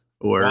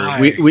 Or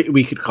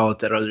we could call it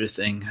that other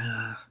thing.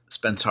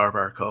 Spence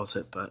Harbar calls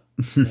it, but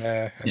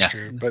yeah, that's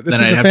true. But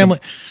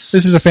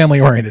this is a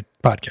family-oriented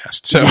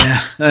podcast, so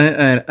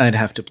yeah, I'd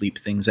have to bleep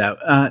things out.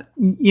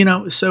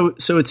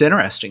 So it's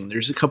interesting.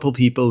 There's a couple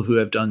people who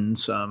have done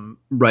some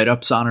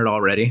write-ups on it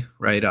already,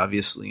 right?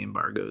 Obviously,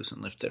 embargoes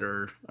and lifted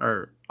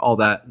are all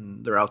that,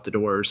 and they're out the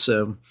door.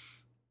 So,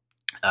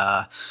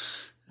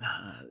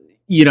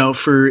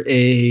 for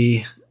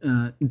a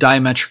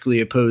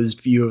diametrically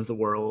opposed view of the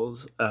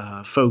world,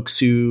 folks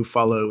who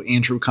follow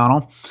Andrew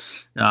Connell,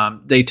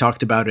 they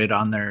talked about it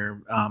on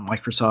their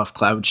Microsoft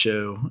Cloud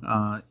show,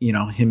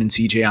 him and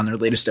CJ on their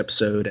latest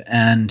episode,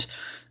 and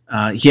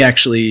he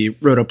actually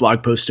wrote a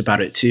blog post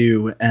about it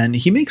too, and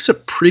he makes a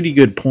pretty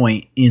good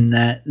point in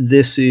that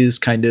this is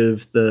kind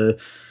of the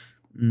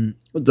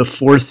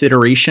fourth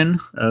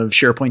iteration of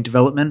SharePoint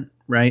development,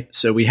 right?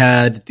 So we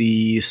had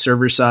the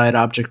server-side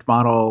object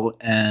model,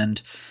 and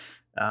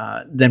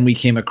then we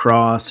came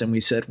across and we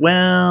said,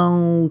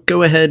 well,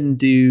 go ahead and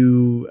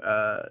do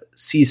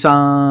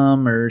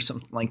CSOM or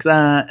something like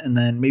that. And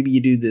then maybe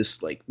you do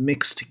this like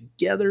mixed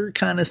together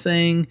kind of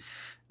thing.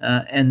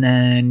 And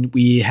then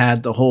we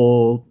had the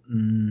whole,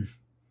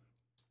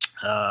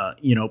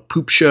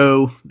 poop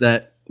show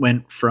that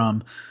went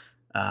from,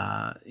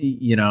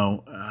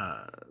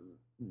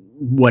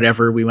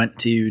 whatever we went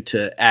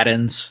to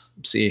add-ins.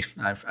 See,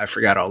 I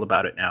forgot all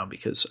about it now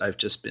because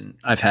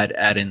I've had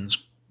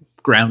add-ins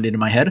ground into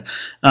my head.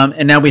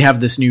 And now we have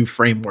this new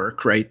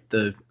framework, right?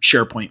 The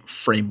SharePoint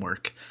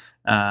framework,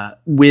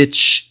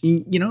 which,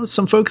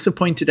 some folks have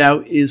pointed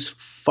out is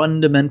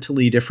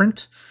fundamentally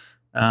different.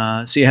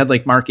 So you had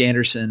like Mark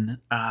Anderson,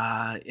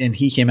 and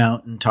he came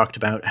out and talked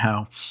about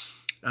how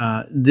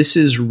this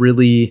is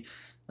really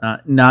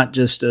not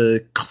just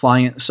a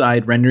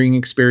client-side rendering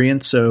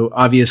experience. So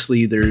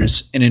obviously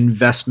there's an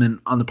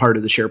investment on the part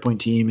of the SharePoint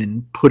team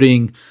in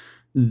putting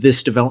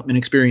this development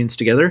experience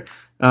together.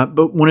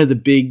 But one of the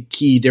big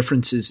key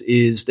differences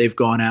is they've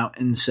gone out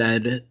and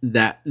said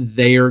that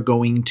they are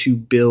going to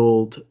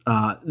build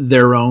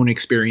their own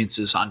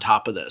experiences on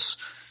top of this.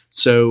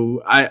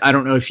 So I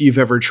don't know if you've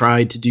ever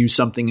tried to do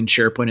something in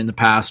SharePoint in the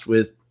past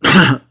with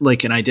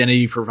like an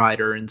identity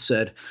provider and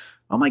said,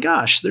 oh my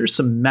gosh, there's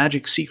some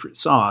magic secret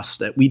sauce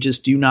that we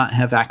just do not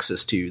have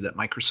access to that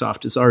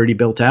Microsoft has already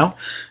built out.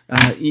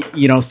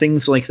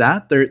 Things like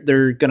that,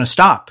 they're going to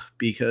stop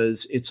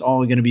because it's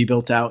all going to be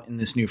built out in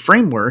this new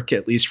framework,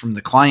 at least from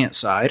the client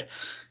side.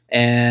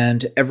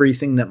 And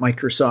everything that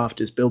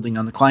Microsoft is building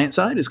on the client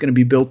side is going to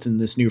be built in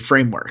this new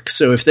framework.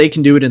 So if they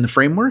can do it in the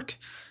framework,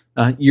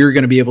 you're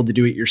going to be able to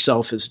do it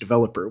yourself as a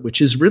developer,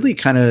 which is really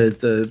kind of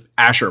the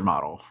Azure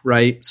model,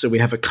 right? So we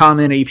have a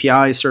common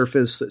API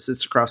surface that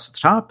sits across the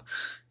top.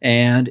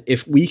 And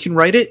if we can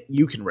write it,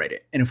 you can write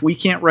it. And if we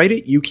can't write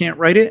it, you can't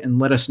write it, and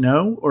let us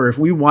know. Or if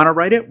we want to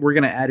write it, we're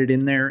going to add it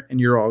in there and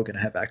you're all going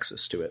to have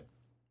access to it.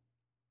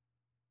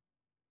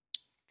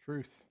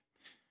 Truth.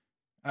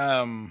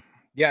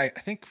 Yeah, I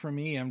think for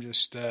me, I'm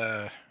just,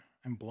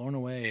 I'm blown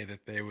away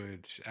that they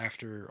would,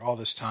 after all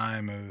this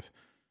time of,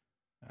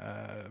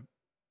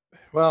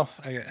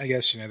 I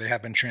guess, they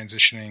have been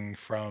transitioning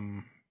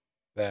from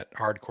that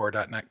hardcore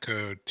 .NET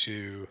code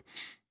to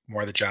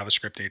more the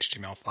JavaScript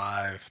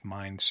HTML5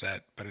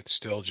 mindset, but it's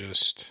still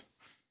just,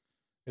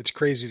 it's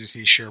crazy to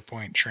see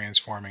SharePoint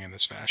transforming in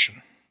this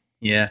fashion.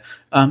 Yeah.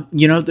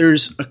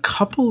 There's a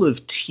couple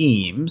of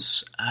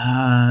teams.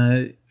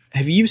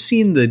 Have you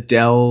seen the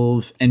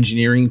Delve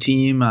engineering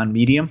team on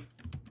Medium?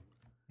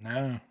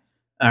 No.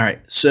 All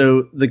right.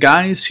 So the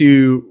guys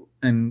who,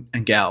 and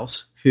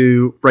gals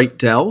who write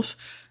Delve,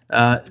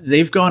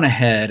 they've gone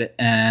ahead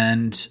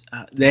and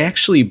they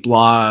actually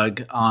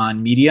blog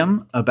on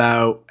Medium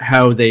about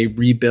how they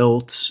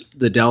rebuilt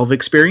the Delve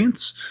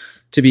experience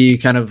to be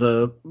kind of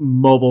a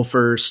mobile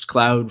first,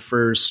 cloud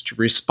first,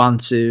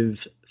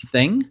 responsive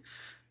thing.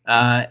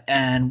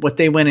 And what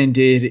they went and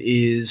did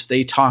is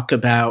they talk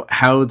about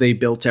how they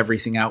built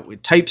everything out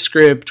with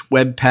TypeScript,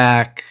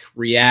 Webpack,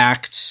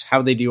 React,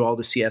 how they do all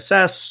the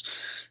CSS,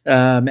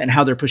 and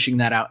how they're pushing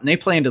that out. And they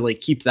plan to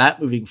keep that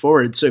moving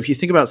forward. So if you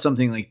think about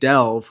something like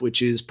Delve,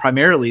 which is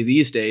primarily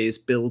these days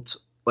built,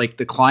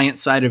 the client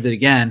side of it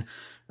again,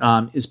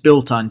 is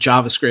built on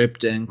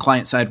JavaScript and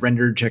client-side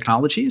rendered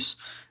technologies.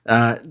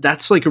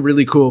 That's a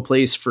really cool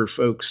place for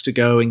folks to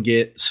go and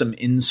get some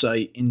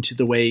insight into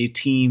the way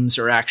teams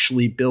are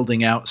actually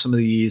building out some of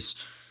these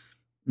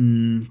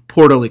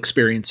portal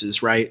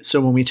experiences, right?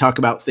 So when we talk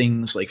about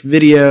things like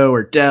video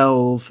or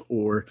Delve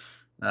or,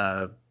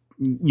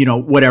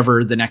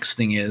 whatever the next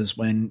thing is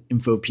when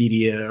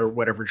Infopedia or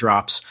whatever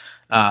drops,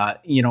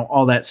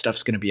 all that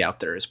stuff's going to be out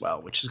there as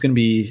well, which is going to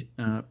be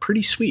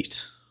pretty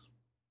sweet.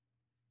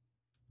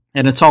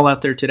 And it's all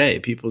out there today.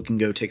 People can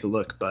go take a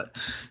look. But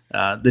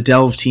the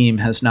Delve team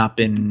has not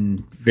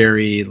been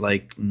very,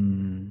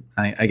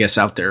 I guess,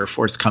 out there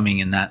forthcoming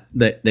in that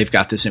they've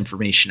got this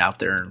information out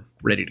there and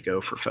ready to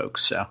go for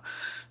folks. So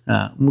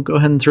we'll go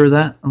ahead and throw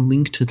a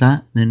link to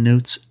that in the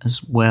notes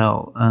as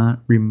well.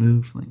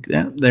 Remove link.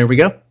 Yeah, there we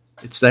go.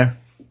 It's there.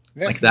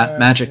 Yeah, that.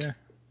 Magic. Yeah,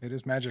 it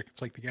is magic.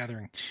 It's like the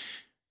gathering.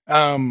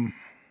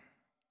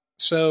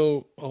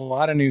 So a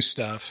lot of new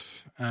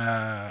stuff.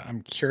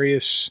 I'm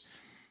curious,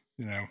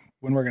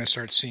 when we're going to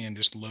start seeing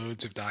just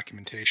loads of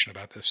documentation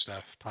about this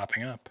stuff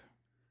popping up.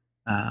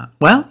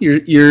 Well,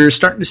 you're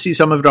starting to see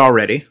some of it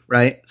already,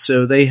 right?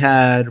 So they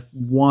had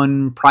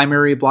one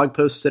primary blog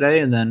post today,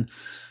 and then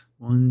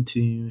 1,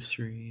 2,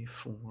 3,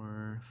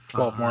 4, 5.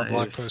 12 more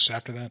blog posts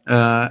after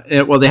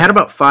that? Well, they had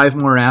about 5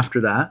 more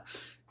after that.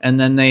 And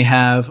then they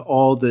have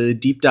all the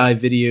deep dive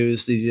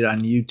videos they did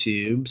on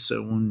YouTube.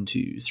 So 1,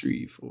 2,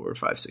 3, 4,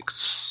 5, 6,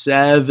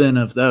 7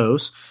 of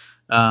those.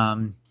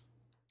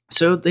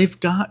 So they've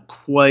got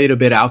quite a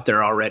bit out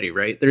there already,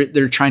 right?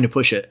 They're trying to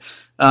push it.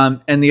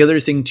 And the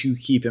other thing to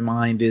keep in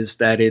mind is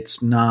that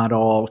it's not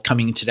all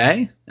coming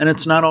today and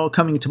it's not all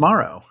coming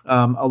tomorrow.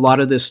 A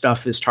lot of this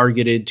stuff is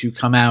targeted to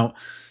come out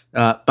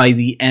by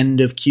the end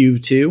of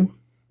Q2.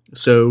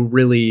 So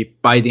really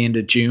by the end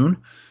of June.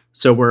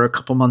 So we're a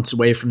couple months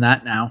away from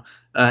that now.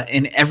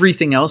 And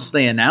everything else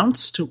they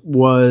announced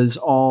was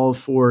all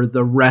for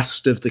the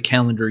rest of the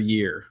calendar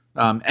year.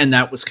 And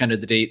that was kind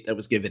of the date that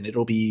was given.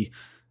 It'll be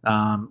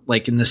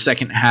in the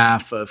second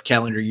half of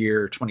calendar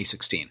year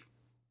 2016.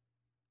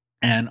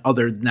 And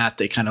other than that,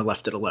 they kind of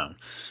left it alone.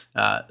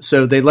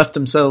 So they left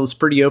themselves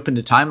pretty open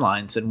to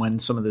timelines and when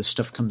some of this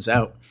stuff comes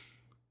out.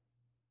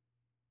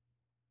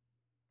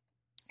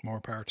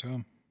 More power to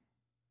them.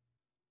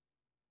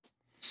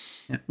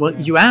 Yeah.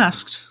 Well, you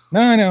asked.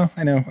 No,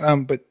 I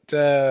know. But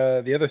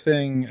the other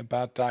thing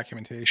about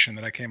documentation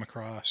that I came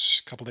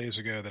across a couple days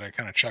ago that I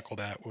kind of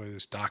chuckled at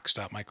was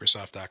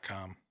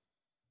docs.microsoft.com.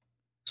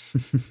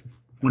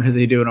 What are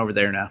they doing over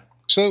there now?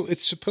 So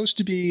it's supposed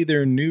to be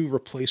their new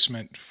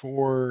replacement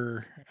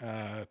for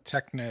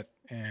TechNet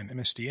and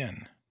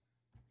MSDN.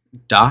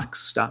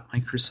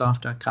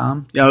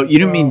 Docs.microsoft.com? Oh, you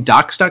didn't mean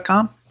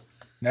docs.com?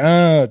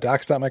 No,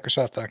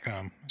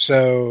 docs.microsoft.com.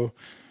 So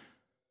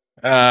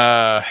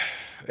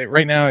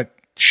right now it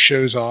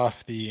shows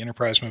off the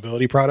enterprise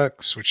mobility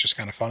products, which is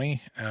kind of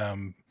funny.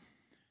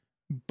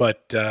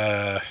 But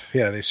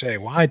they say,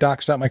 why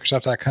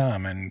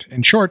docs.microsoft.com? And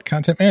in short,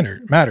 content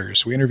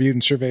matters. We interviewed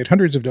and surveyed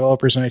hundreds of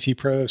developers and IT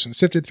pros and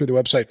sifted through the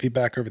website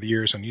feedback over the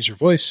years on user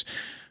voice.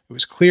 It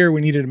was clear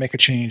we needed to make a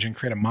change and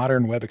create a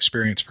modern web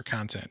experience for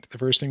content. The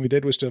first thing we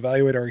did was to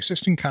evaluate our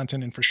existing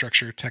content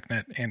infrastructure,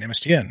 TechNet and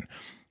MSDN.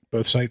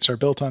 Both sites are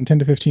built on 10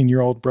 to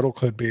 15-year-old brittle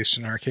code based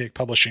on an archaic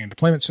publishing and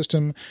deployment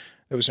system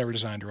that was never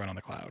designed to run on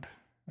the cloud.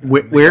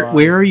 Where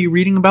are you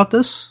reading about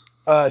this?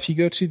 If you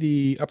go to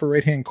the upper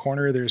right-hand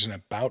corner, there's an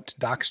about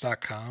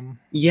docs.com.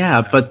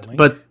 Yeah,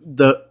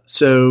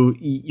 so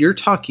you're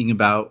talking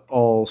about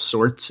all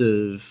sorts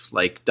of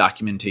like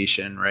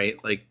documentation, right?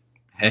 Like,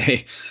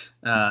 hey,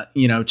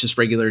 just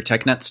regular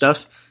TechNet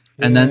stuff.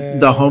 And then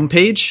the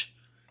homepage.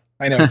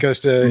 I know, it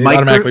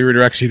automatically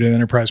redirects you to the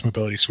Enterprise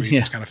Mobility Suite.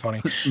 Yeah. It's kind of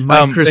funny.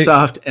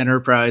 Microsoft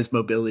Enterprise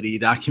Mobility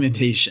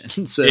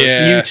documentation. So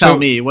you tell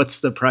me,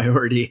 what's the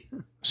priority?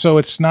 So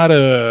it's not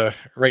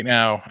right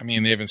now, I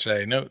mean, they even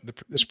say, no,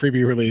 this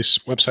preview release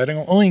website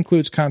only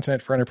includes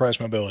content for Enterprise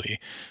Mobility.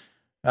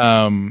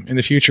 In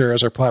the future,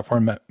 as our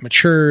platform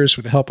matures,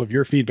 with the help of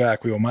your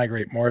feedback, we will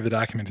migrate more of the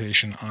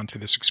documentation onto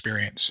this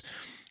experience.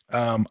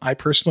 I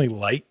personally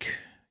like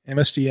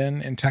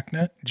MSDN and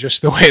TechNet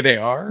just the way they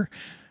are.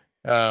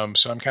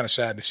 So I'm kind of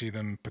sad to see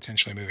them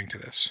potentially moving to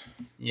this.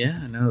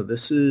 Yeah, no,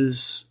 this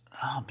is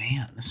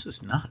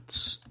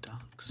nuts.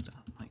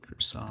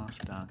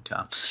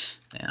 Docs.microsoft.com.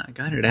 Yeah, I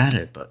got it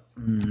added, but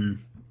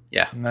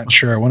yeah. I'm not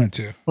sure I wanted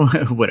to.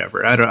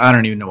 Whatever. I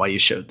don't even know why you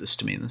showed this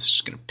to me. This is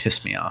just going to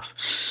piss me off.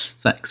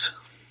 Thanks.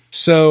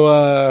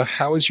 So,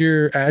 how was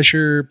your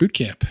Azure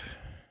bootcamp?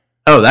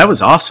 Oh, that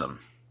was awesome.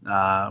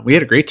 We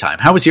had a great time.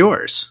 How was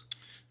yours?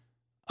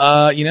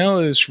 It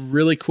was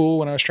really cool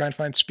when I was trying to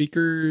find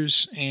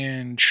speakers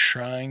and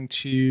trying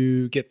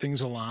to get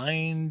things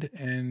aligned,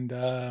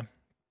 and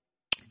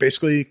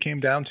basically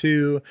came down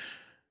to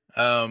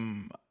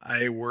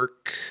I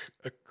work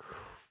a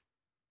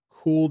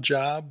cool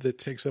job that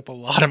takes up a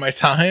lot of my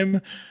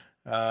time.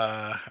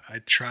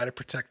 I try to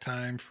protect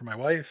time for my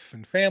wife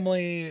and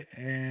family,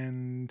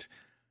 and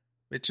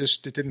it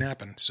didn't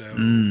happen. So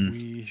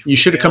you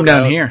should have come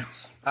down here.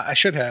 I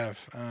should have.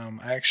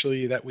 I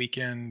actually, that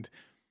weekend,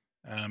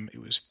 it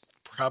was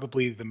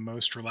probably the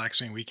most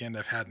relaxing weekend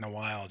I've had in a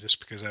while, just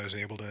because I was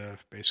able to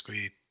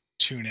basically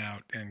tune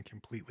out and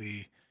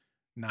completely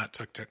not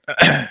touch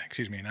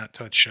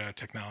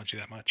technology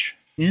that much.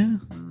 Yeah,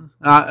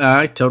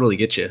 I totally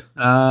get you.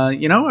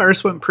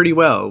 Ours went pretty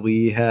well.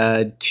 We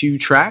had 2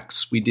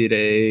 tracks. We did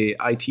a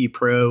IT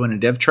Pro and a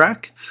Dev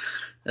track.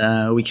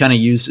 We kind of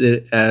used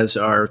it as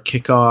our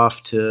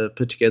kickoff to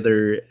put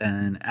together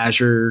an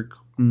Azure,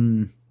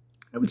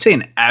 I would say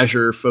an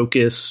Azure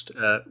focused,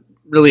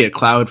 really a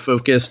cloud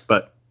focused,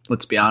 but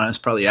let's be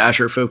honest, probably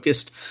Azure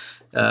focused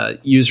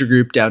user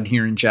group down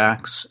here in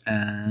JAX,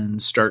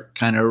 and start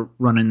kind of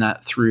running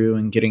that through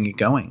and getting it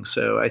going.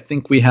 So I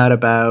think we had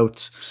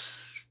about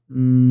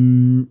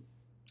a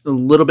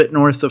little bit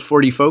north of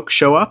 40 folks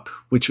show up,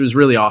 which was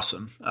really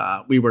awesome.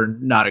 We were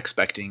not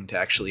expecting to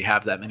actually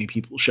have that many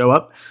people show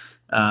up,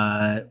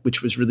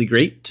 which was really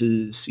great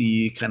to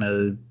see kind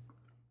of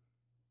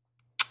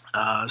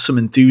some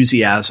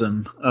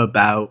enthusiasm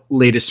about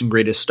latest and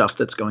greatest stuff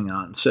that's going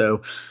on.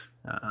 So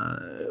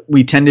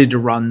we tended to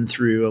run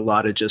through a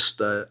lot of just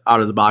the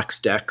out-of-the-box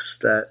decks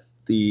that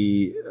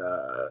the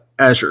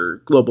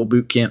Azure Global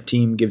Bootcamp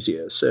team gives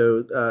you.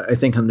 So I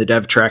think on the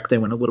dev track, they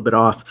went a little bit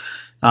off.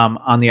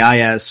 On the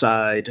IaaS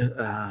side,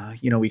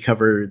 we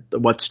covered the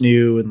what's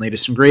new and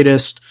latest and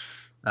greatest.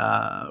 We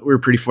were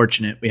pretty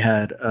fortunate. We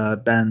had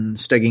Ben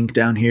Stegink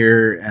down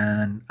here,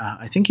 and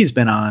I think he's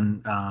been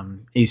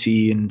on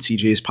AC and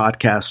CJ's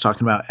podcast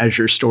talking about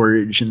Azure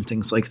storage and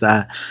things like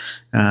that.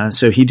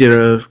 So he did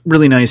a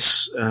really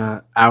nice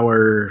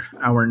hour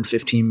and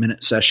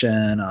 15-minute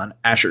session on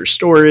Azure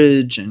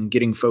storage and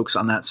getting folks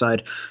on that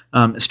side,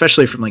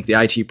 especially from like the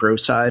IT Pro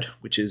side,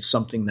 which is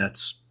something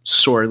that's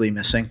sorely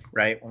missing,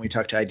 right? When we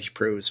talk to IT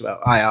pros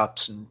about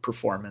IOPS and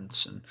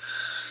performance and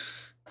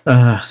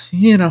all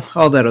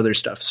that other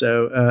stuff.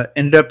 So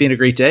ended up being a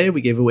great day.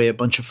 We gave away a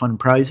bunch of fun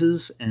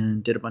prizes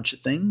and did a bunch of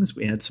things.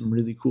 We had some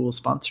really cool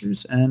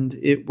sponsors, and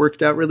it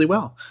worked out really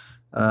well.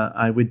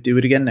 I would do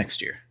it again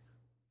next year.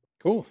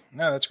 Cool.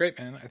 No, that's great,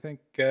 man. I think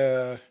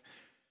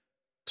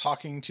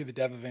talking to the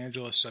dev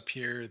evangelists up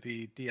here,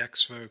 the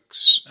DX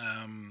folks,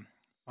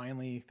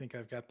 finally think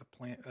I've got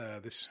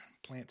this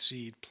plant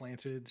seed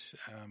planted.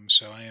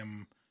 So I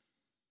am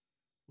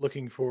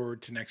looking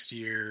forward to next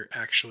year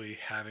actually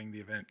having the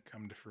event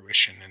come to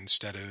fruition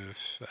instead of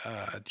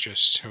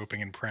just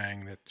hoping and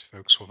praying that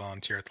folks will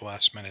volunteer at the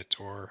last minute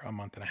or a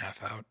month and a half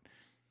out.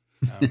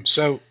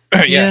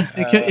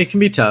 It can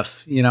be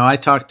tough. I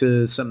talked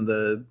to some of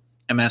the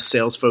MS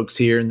sales folks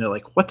here, and they're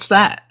like, "What's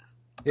that?"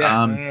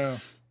 Yeah,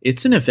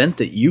 it's an event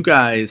that you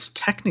guys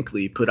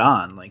technically put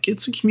on. Like,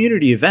 it's a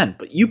community event,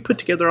 but you put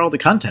together all the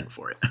content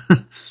for it.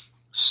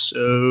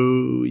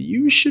 So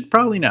you should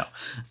probably know.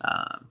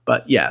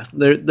 But yeah,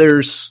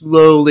 they're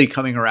slowly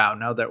coming around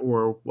now that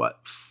we're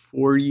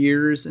 4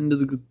 years into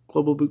the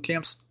global boot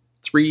camps,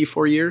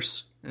 3-4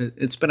 years.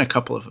 It's been a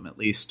couple of them at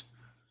least.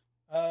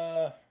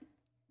 I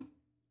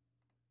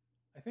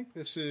think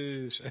this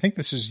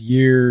is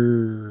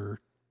year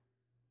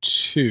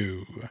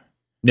 2.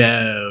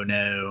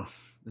 No.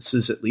 This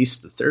is at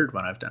least the third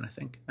one I've done, I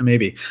think.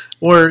 Maybe.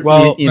 Or,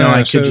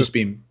 I could just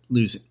be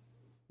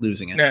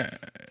losing it.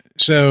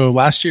 So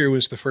last year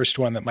was the first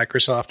one that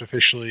Microsoft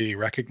officially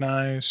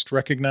recognized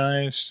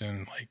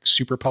and like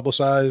super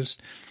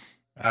publicized.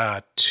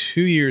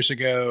 2 years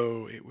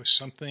ago, it was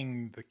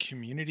something the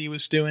community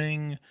was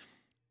doing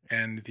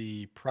and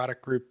the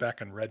product group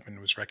back in Redmond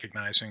was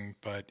recognizing.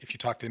 But if you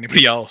talk to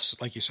anybody else,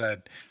 like you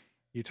said,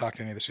 you talk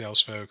to any of the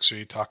sales folks or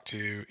you talk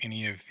to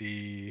any of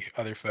the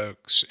other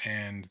folks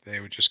and they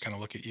would just kind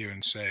of look at you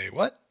and say,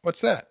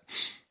 what's that?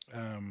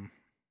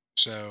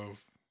 So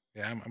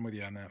yeah, I'm with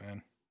you on that,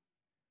 man.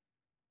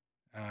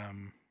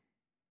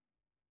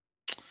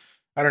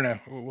 I don't know.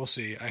 We'll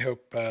see. I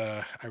hope,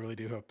 I really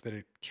do hope that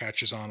it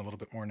catches on a little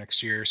bit more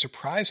next year.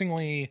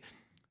 Surprisingly,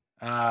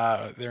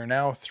 there are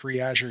now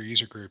 3 Azure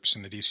user groups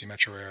in the DC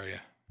metro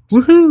area.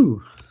 So,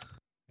 woohoo!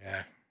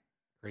 Yeah.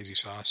 Crazy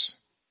sauce.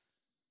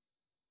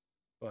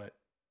 But,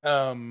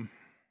 I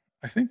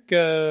think,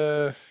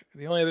 the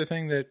only other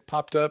thing that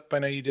popped up, I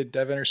know you did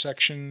Dev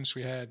Intersections.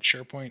 We had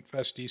SharePoint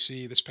Fest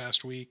DC this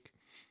past week.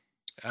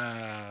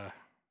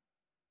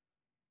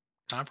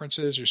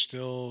 Conferences are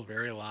still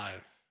very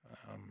alive.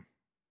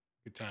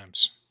 Good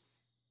times.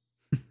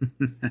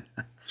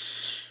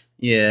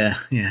 Yeah.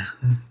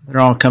 They're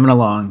all coming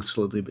along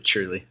slowly but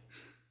surely.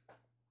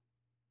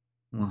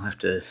 We'll have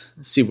to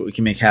see what we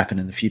can make happen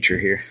in the future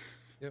here.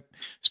 Yep.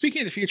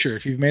 Speaking of the future,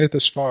 if you've made it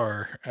this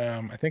far,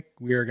 I think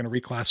we are going to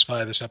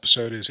reclassify this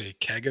episode as a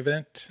keg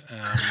event.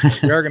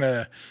 We are going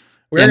to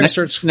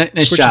start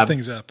switching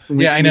things up.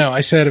 I know. I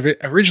said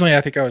originally,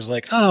 I think I was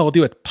like, we'll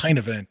do a pint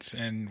event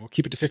and we'll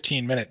keep it to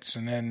 15 minutes.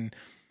 And then,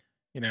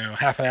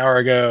 half an hour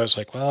ago, I was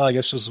like, well, I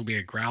guess this will be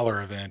a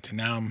growler event. And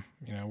now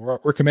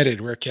we're committed.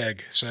 We're a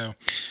keg. So,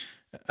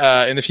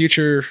 in the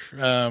future,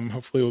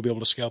 hopefully we'll be able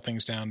to scale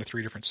things down to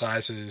 3 different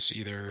sizes,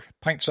 either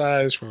pint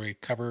size, where we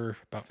cover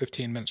about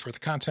 15 minutes worth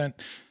of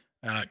content,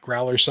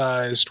 growler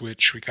sized,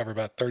 which we cover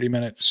about 30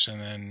 minutes,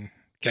 and then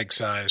keg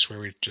size, where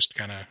we just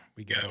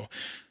we go.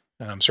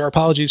 So our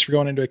apologies for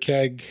going into a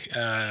keg.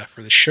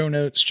 For the show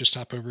notes, just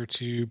hop over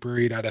to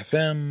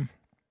brewery.fm.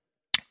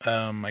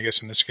 I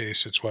guess in this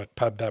case, it's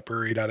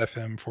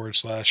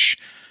pub.brewery.fm/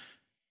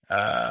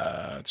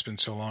 it's been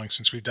so long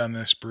since we've done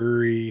this.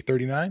 Brewery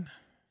 39?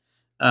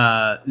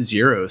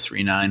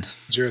 039.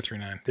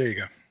 039. There you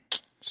go.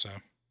 So,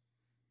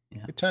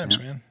 good times,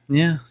 man.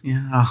 Yeah.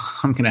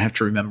 I'm going to have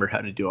to remember how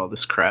to do all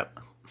this crap.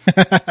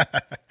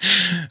 I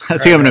think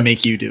I'm going to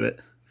make you do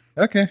it.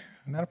 Okay.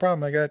 Not a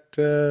problem. I got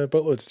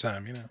boatloads of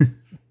time,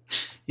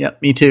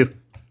 Yep, me too.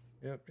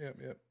 Yep.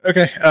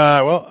 Okay.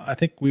 Well, I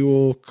think we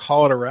will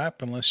call it a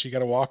wrap unless you got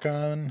to walk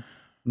on.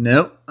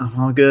 Nope. I'm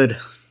all good.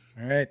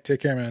 All right.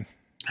 Take care, man.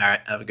 All right.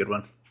 Have a good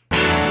one.